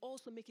can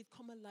also make it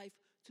come alive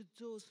to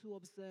those who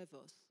observe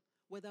us,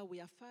 whether we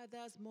are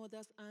fathers,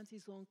 mothers,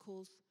 aunties,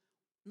 uncles,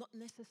 not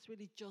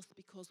necessarily just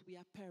because we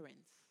are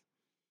parents.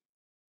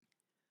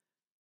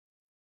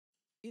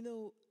 You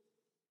know,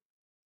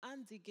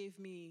 Andy gave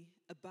me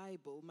a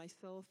Bible,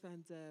 myself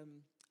and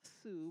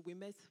Sue. We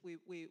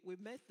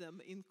met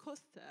them in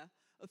Costa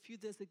a few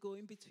days ago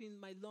in between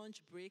my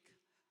lunch break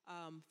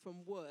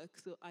from work.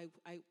 So I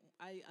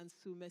and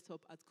Sue met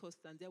up at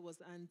Costa, and there was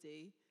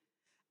Andy.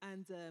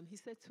 And he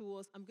said to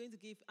us, I'm going to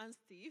give, and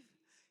Steve,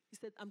 he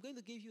said, I'm going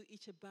to give you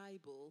each a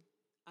Bible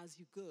as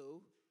you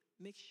go.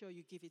 Make sure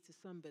you give it to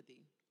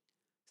somebody.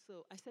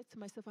 So I said to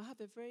myself, I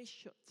have a very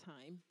short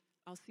time.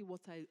 I'll see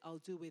what I'll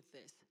do with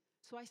this.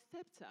 So I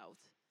stepped out,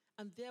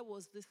 and there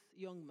was this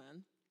young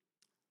man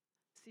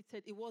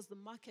seated. It was the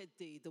market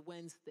day, the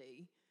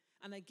Wednesday,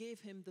 and I gave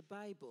him the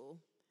Bible,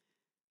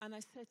 and I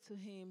said to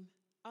him,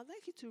 I'd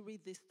like you to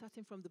read this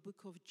starting from the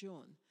book of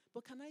John,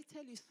 but can I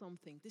tell you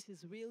something? This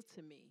is real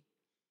to me.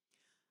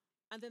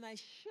 And then I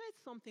shared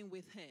something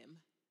with him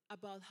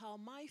about how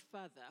my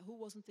father, who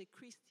wasn't a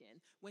Christian,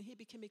 when he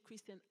became a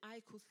Christian,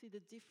 I could see the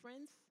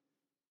difference.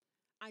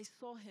 I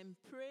saw him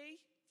pray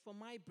for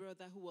my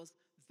brother who was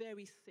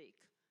very sick.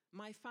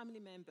 My family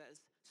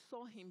members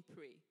saw him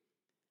pray,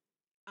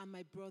 and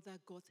my brother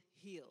got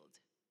healed.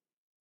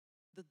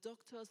 The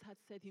doctors had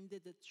said he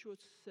needed a throat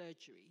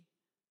surgery,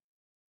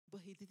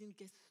 but he didn't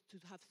get to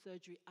have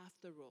surgery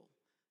after all.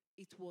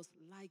 It was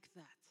like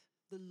that.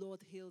 The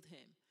Lord healed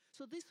him.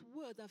 So this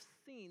word, I've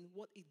seen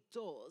what it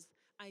does.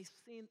 I've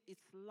seen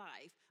its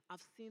life.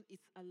 I've seen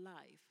it's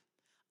alive.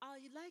 I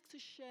like to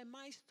share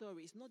my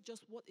stories, not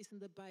just what is in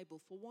the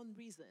Bible, for one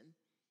reason.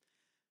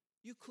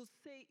 You could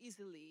say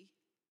easily,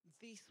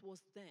 this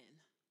was then.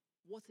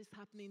 What is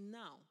happening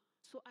now?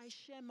 So I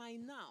share my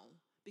now,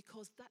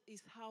 because that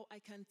is how I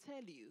can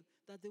tell you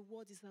that the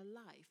word is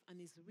alive and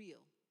is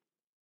real.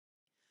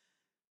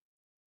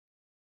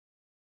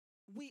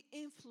 We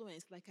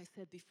influence, like I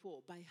said before,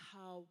 by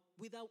how,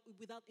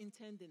 without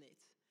intending it.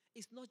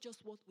 It's not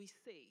just what we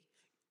say.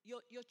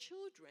 Your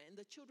children,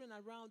 the children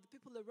around, the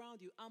people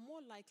around you, are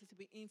more likely to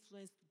be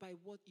influenced by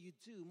what you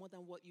do more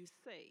than what you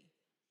say.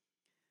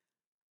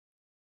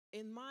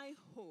 In my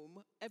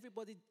home,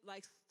 everybody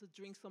likes to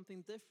drink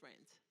something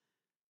different.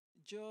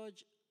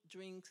 George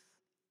drinks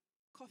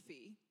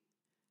coffee,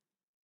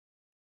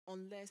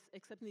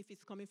 except if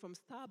it's coming from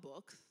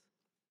Starbucks.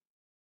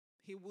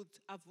 He would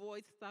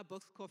avoid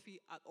Starbucks coffee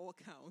at all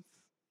counts.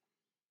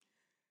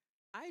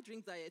 I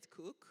drink Diet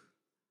Coke.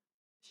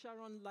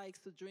 Sharon likes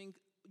to drink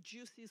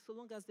juices so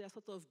long as they are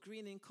sort of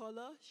green in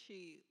color.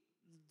 She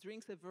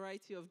drinks a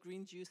variety of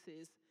green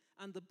juices.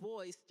 And the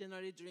boys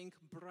generally drink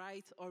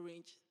bright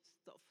orange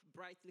stuff,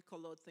 brightly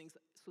colored things,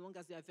 so long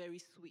as they are very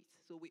sweet.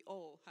 So we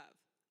all have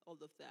all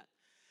of that.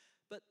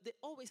 But they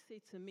always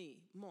say to me,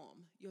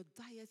 Mom, your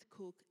Diet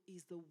Coke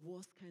is the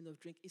worst kind of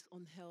drink. It's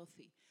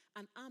unhealthy.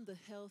 And I'm the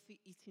healthy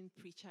eating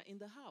preacher in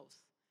the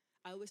house.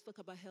 I always talk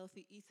about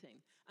healthy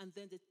eating. And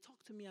then they talk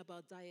to me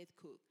about Diet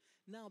Coke.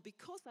 Now,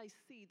 because I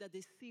see that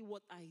they see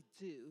what I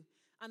do,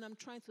 and I'm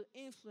trying to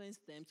influence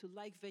them to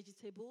like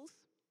vegetables,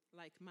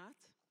 like Matt,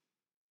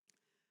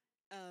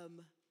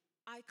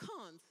 I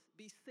can't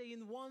be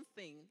saying one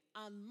thing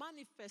and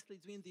manifestly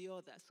doing the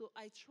other. So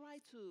I try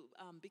to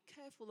be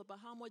careful about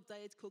how much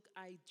Diet Coke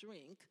I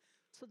drink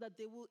so that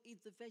they will eat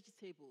the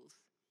vegetables.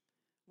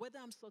 Whether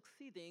I'm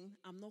succeeding,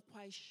 I'm not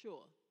quite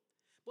sure.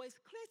 But it's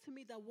clear to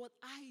me that what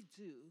I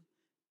do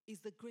is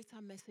the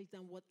greater message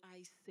than what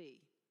I say.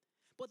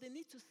 But they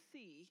need to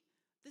see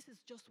this is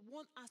just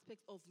one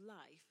aspect of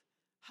life.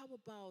 How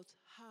about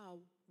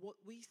what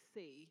we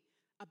say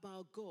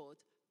about God,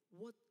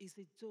 what is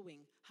it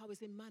doing? How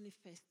is it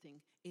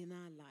manifesting in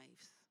our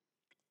lives?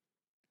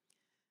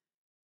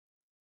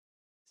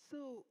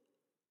 So,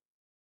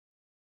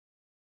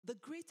 the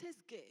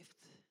greatest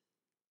gift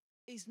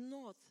is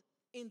not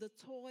in the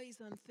toys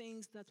and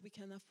things that we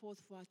can afford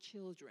for our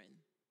children.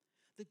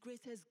 The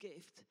greatest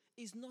gift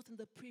is not in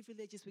the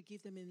privileges we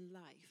give them in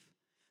life.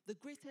 The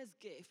greatest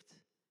gift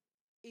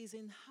is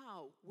in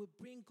how we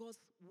bring God's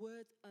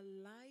word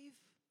alive,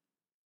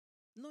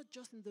 not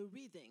just in the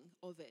reading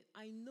of it.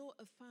 I know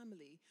a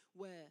family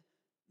where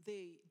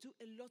they do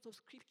a lot of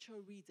scripture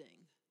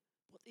reading,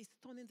 but it's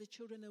turning the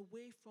children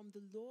away from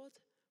the Lord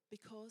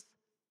because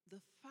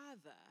the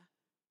father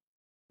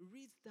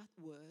reads that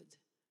word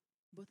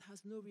but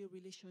has no real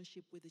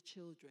relationship with the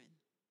children.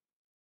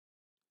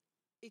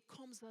 It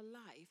comes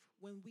alive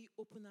when we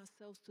open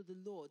ourselves to the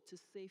Lord to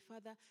say,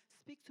 Father,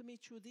 speak to me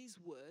through these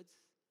words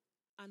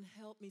and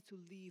help me to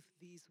live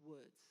these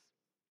words.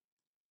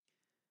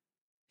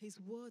 His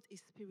word is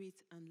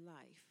spirit and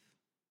life.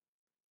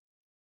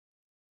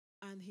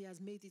 And he has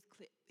made it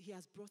clear, he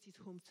has brought it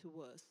home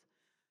to us.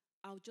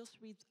 I'll just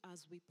read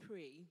as we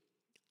pray.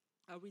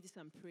 I'll read this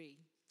and pray.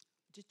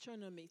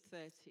 Deuteronomy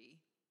 30,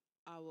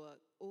 our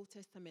Old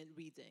Testament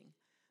reading.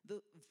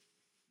 The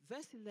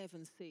verse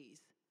 11 says,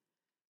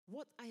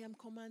 what I am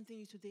commanding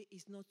you today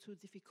is not too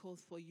difficult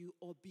for you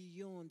or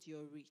beyond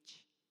your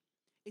reach.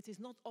 It is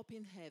not up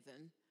in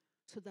heaven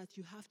so that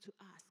you have to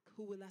ask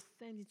who will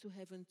ascend into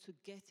heaven to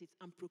get it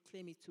and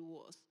proclaim it to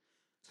us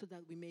so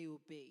that we may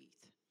obey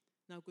it.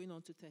 Now going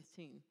on to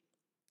 13.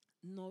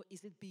 Nor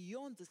is it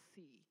beyond the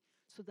sea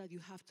so that you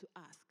have to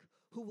ask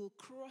who will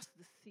cross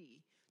the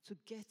sea to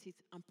get it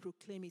and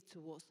proclaim it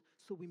to us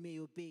so we may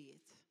obey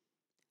it.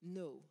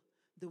 No,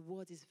 the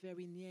word is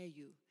very near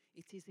you.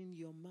 It is in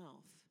your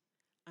mouth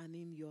and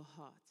in your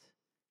heart,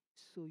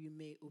 so you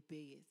may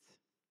obey it.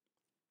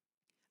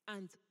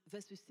 And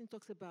verse 15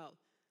 talks about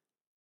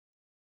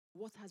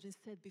what has been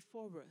said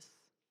before us.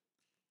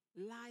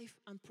 Life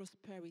and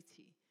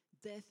prosperity,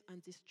 death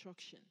and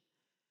destruction.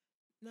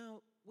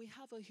 Now, we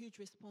have a huge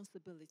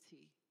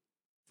responsibility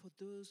for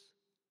those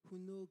who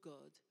know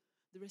God.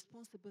 The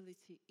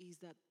responsibility is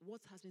that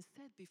what has been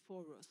said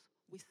before us,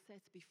 we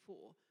set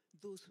before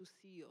those who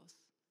see us.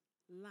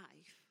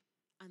 Life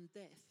and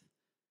death.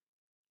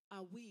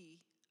 Are we,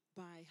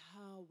 by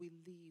how we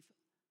live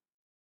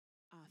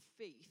our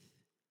faith,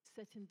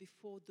 setting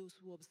before those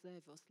who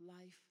observe us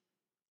life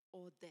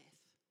or death?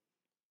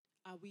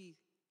 Are we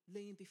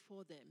laying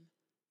before them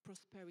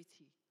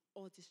prosperity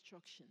or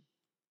destruction?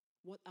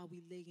 What are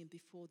we laying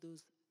before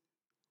those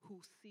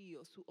who see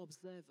us, who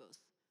observe us?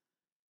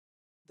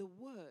 The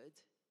word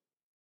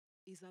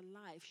is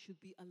alive,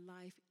 should be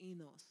alive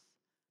in us,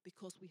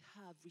 because we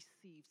have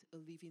received a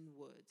living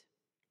word.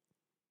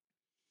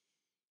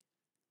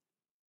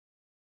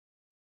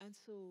 And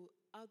so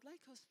I'd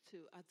like us to,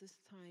 at this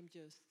time,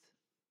 just,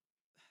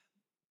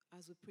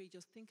 as we pray,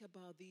 just think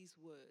about these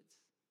words.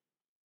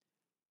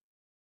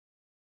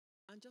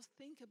 And just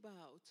think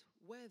about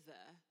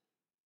whether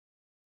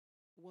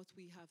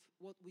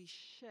what we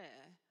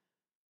share,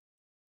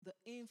 the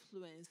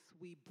influence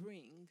we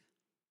bring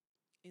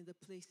in the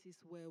places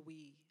where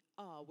we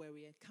are, where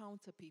we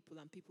encounter people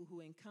and people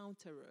who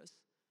encounter us,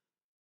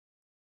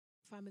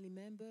 family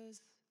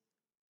members,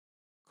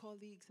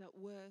 colleagues at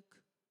work,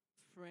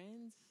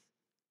 friends,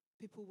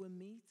 people we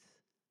meet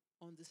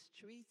on the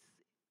streets,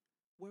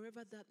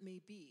 wherever that may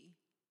be,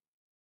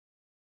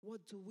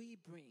 what do we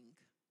bring?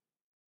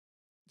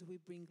 Do we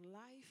bring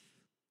life?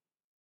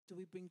 Do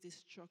we bring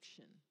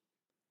destruction?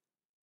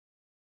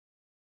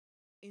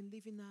 In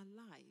living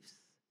our lives,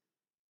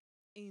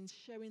 in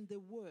sharing the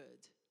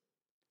word,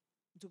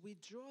 do we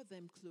draw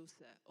them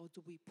closer or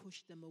do we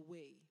push them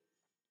away?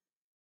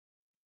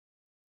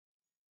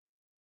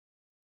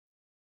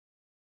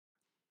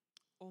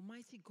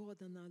 Almighty God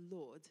and our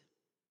Lord,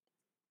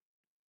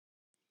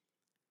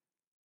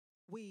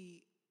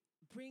 we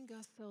bring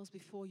ourselves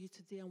before you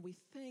today and we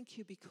thank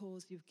you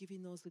because you've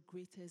given us the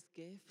greatest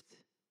gift.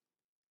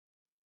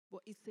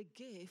 But it's a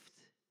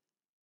gift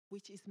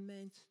which is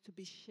meant to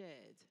be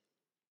shared.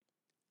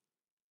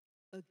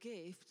 A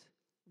gift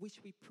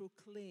which we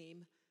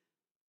proclaim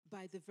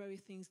by the very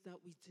things that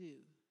we do.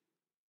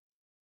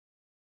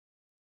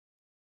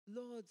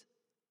 Lord,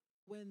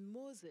 when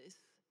Moses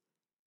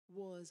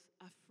was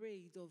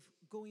afraid of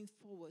going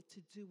forward to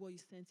do what you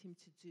sent him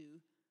to do,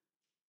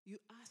 you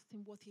asked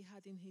him what he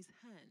had in his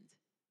hand.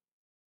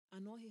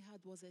 And all he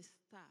had was a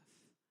staff.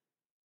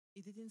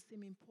 It didn't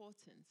seem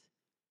important,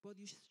 but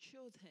you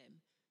showed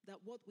him that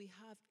what we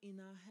have in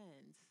our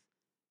hands,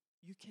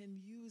 you can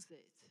use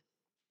it.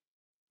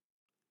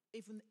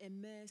 Even a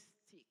mere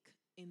stick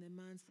in a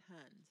man's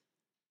hand.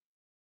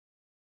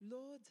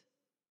 Lord,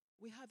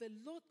 we have a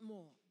lot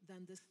more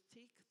than the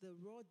stick, the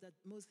rod that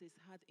Moses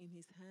had in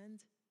his hand.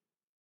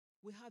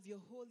 We have your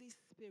Holy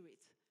Spirit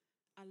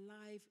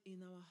alive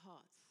in our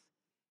hearts.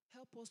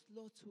 Help us,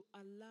 Lord, to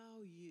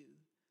allow you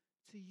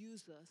to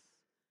use us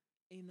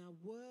in our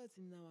words,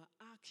 in our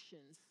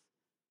actions,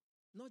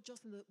 not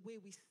just in the way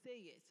we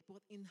say it,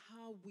 but in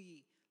how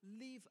we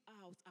live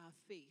out our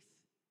faith,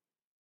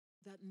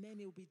 that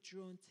many will be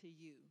drawn to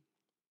you.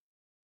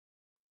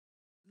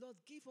 Lord,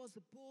 give us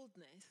the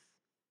boldness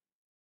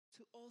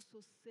to also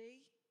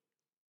say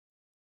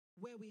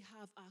where we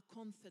have our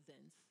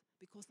confidence,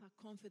 because our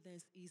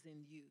confidence is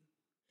in you.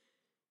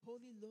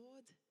 Holy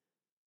Lord,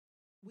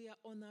 we are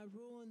on our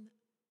own.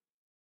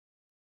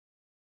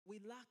 We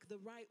lack the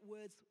right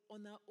words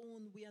on our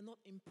own. We are not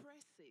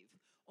impressive.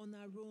 On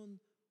our own,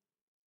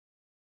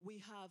 we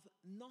have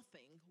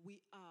nothing.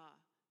 We are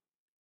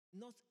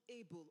not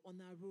able on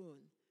our own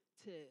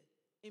to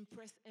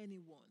impress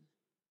anyone.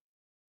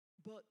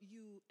 But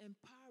you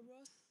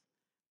empower us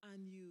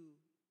and you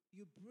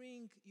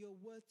bring your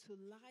word to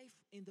life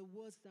in the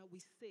words that we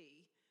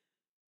say.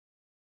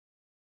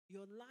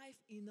 Your life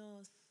in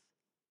us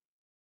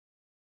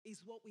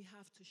is what we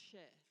have to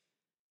share.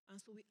 And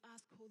so we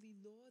ask, Holy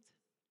Lord,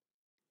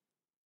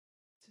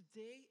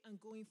 today and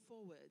going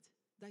forward,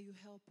 that you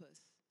help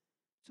us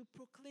to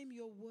proclaim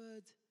your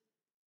word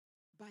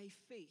by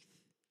faith,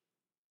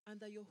 and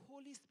that your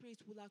Holy Spirit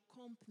will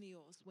accompany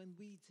us when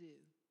we do.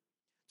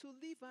 To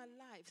live our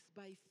lives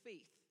by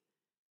faith,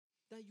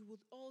 that you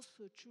would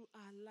also, through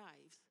our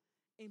lives,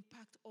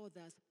 impact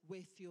others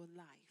with your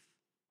life.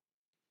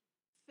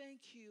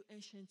 Thank you,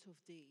 Ancient of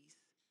Days,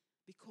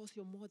 because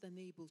you're more than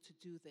able to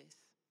do this.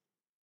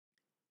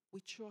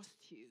 We trust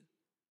you.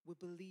 We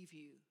believe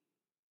you.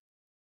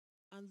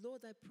 And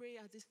Lord, I pray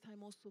at this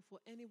time also for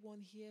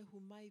anyone here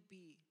who might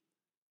be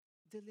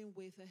dealing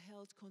with a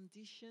health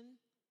condition.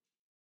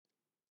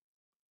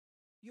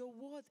 Your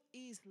word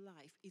is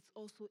life. It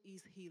also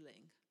is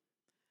healing.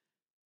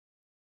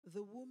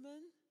 The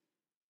woman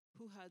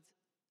who had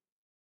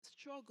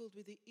struggled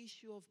with the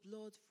issue of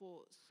blood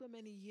for so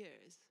many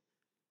years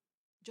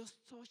just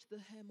touched the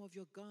hem of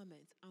your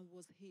garment and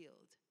was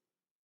healed.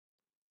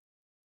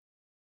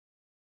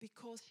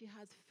 Because she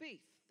had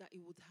faith that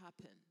it would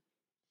happen.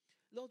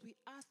 Lord, we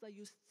ask that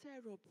you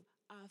stir up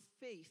our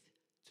faith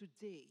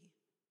today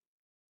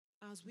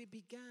as we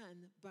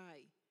began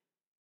by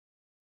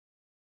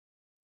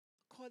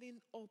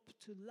calling up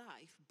to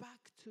life,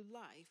 back to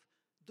life,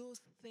 those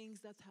things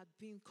that had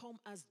been come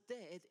as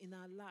dead in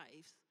our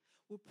lives.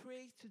 We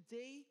pray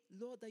today,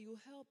 Lord, that you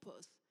help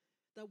us,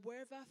 that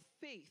wherever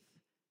faith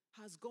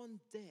has gone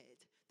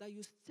dead, that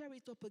you stir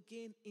it up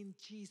again in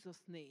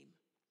Jesus' name.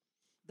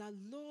 That,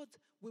 Lord,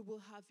 we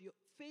will have your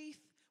faith,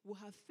 we'll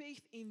have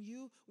faith in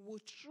you, we'll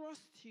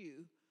trust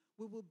you,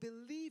 we will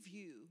believe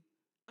you,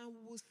 and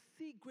we will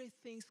see great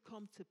things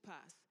come to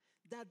pass.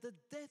 That the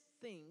dead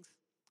things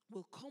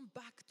will come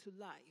back to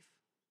life.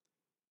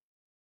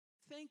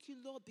 Thank you,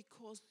 Lord,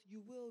 because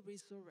you will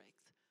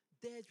resurrect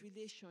dead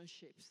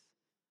relationships.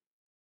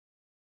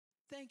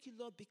 Thank you,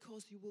 Lord,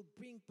 because you will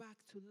bring back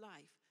to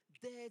life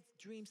dead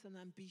dreams and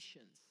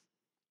ambitions.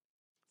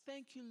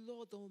 Thank you,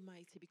 Lord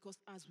Almighty, because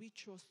as we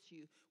trust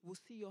you, we'll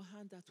see your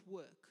hand at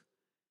work.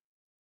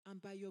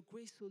 And by your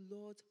grace, O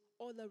Lord,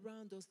 all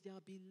around us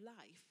there'll be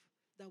life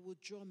that will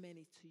draw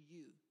many to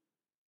you.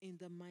 In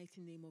the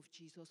mighty name of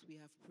Jesus we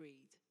have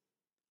prayed.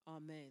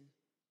 Amen.